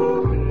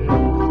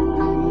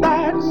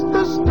 That's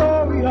the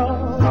story of,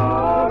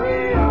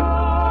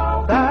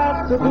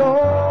 that's the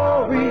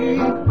glory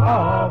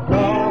of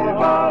love.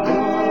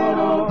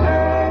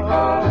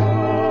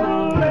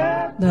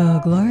 The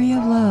Glory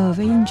of Love,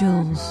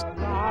 Angels.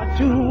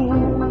 To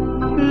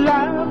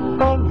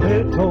laugh a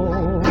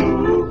little,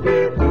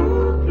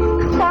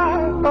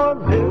 cry a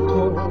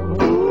little,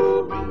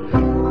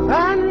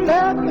 and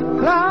let the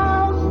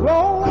clouds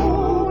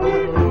roll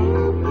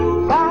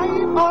by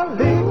a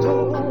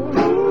little.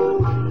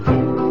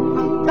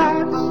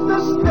 That's the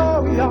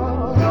story of,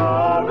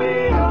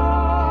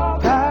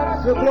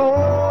 that's the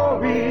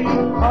glory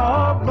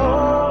of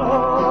love.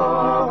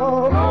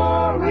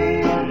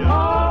 Glory of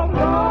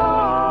love.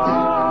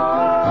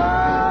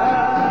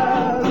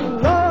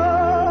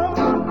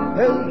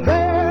 And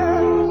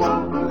there's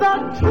the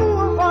two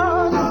of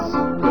us.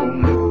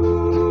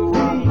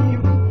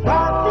 We've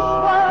got this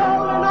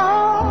world and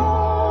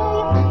all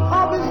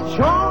of its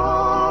charm.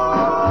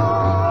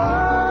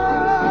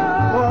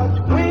 But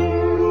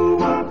when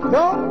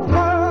the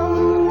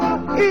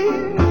world is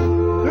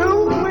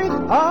through with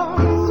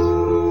us,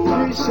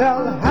 we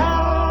shall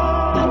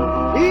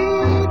have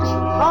each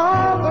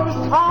other's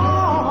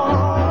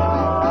heart.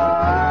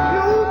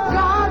 You've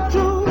got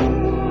to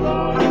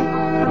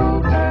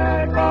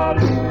take a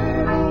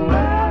little,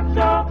 let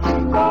your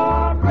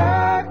heart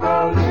break a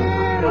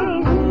little,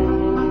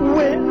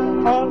 win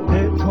a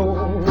little,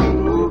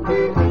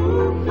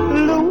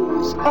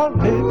 lose a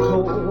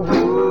little,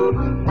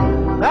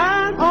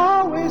 and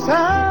always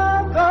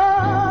have the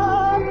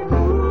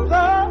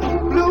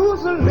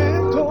blues a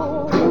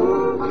little.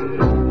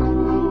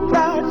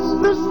 That's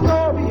the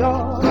story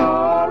of,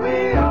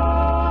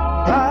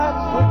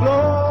 that's the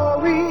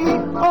glory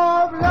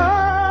of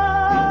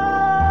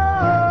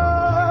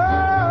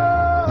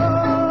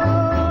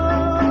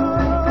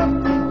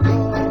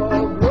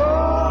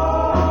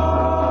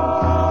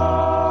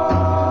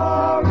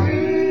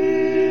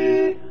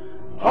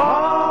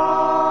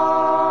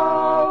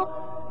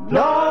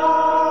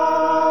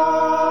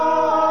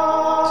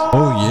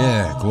Oh,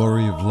 yeah,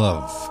 Glory of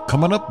Love.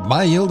 Coming up,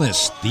 My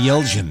Illness, the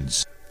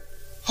Elgins.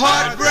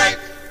 Heartbreak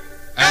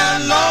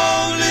and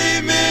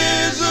lonely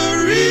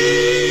misery.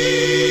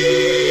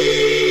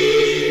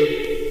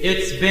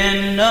 It's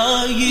been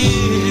a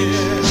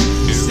year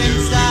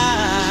since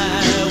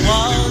I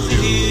was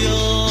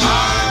ill.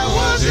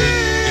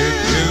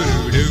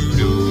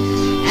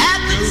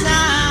 At the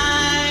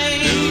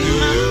time,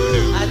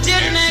 I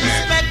didn't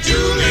expect to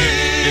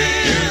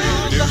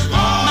live.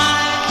 My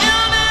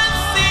illness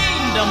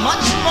seemed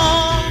much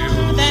more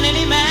than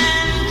any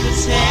man could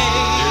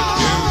take.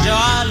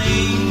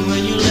 Darling,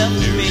 when you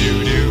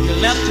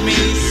left me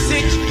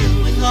sick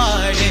with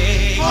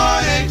heartache.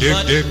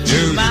 But to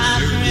my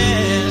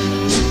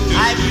friends,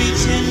 I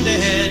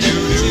pretended to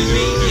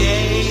be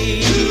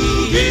gay.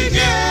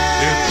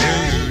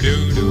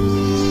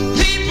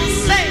 People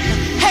say,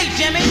 hey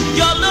Jimmy,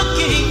 you're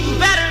looking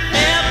better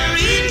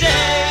every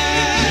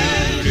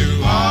day.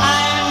 I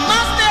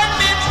must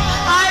admit,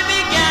 I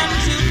began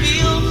to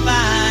feel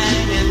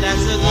fine, and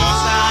that's a good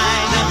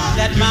sign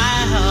that my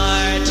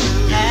heart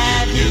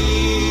had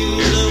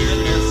healed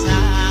with the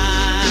time.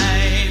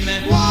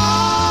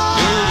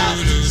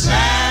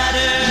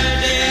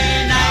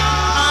 Saturday night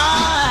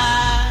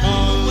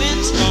I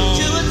went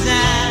to a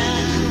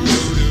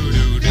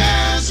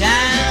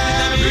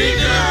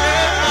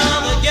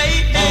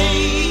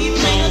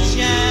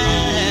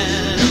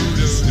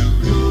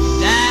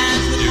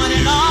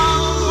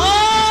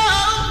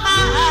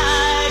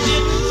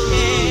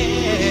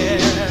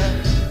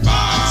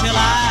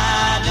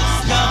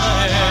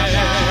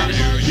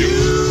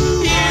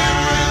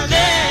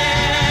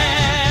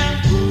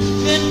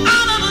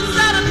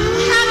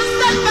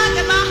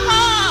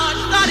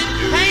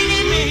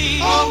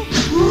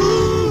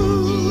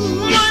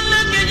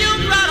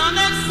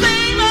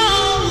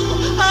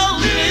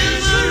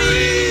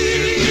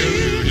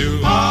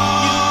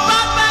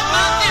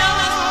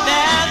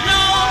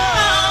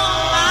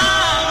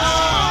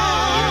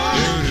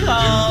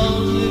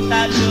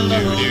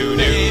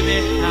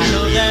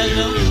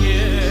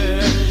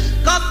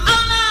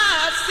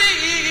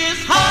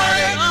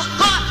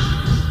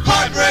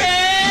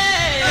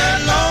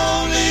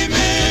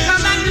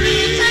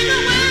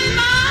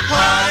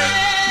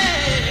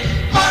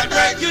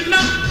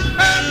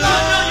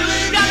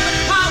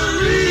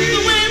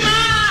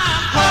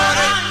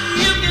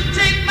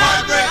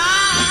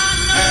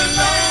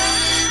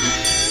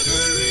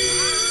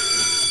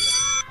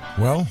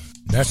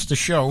That's the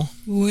show.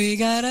 We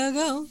gotta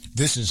go.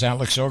 This is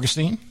Alex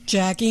Augustine.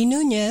 Jackie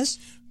Nunez.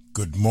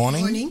 Good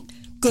morning.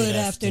 Good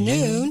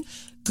afternoon.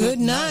 Good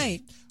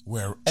night.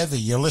 Wherever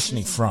you're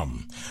listening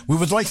from. We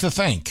would like to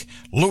thank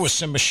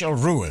Louis and Michelle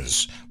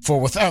Ruiz,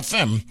 for without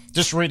them,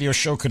 this radio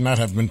show could not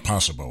have been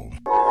possible.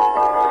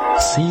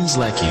 Seems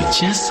like you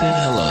just said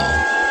hello.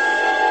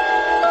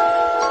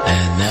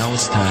 And now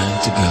it's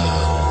time to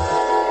go.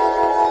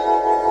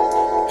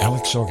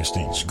 Alex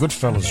Augustine's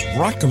Goodfellas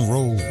Rock and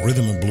Roll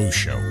Rhythm and Blues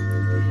Show.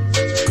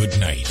 Good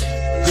night.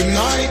 Good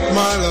night,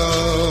 my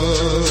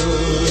love.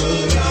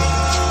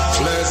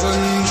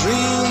 Pleasant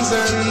dreams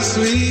and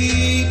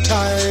sleep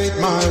tight,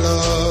 my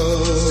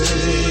love.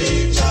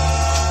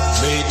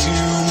 May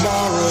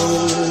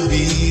tomorrow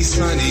be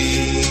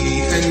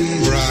sunny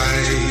and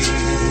bright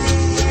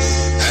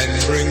and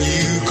bring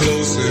you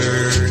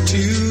closer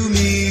to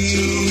me.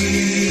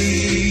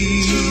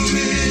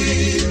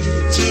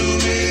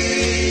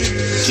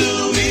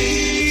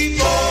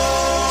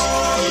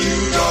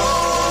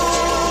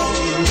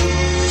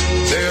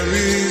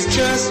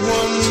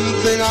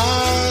 I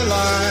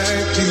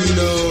like to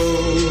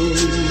know,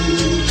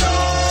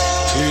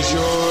 is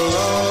your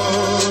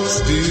love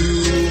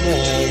still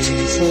warm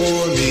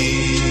for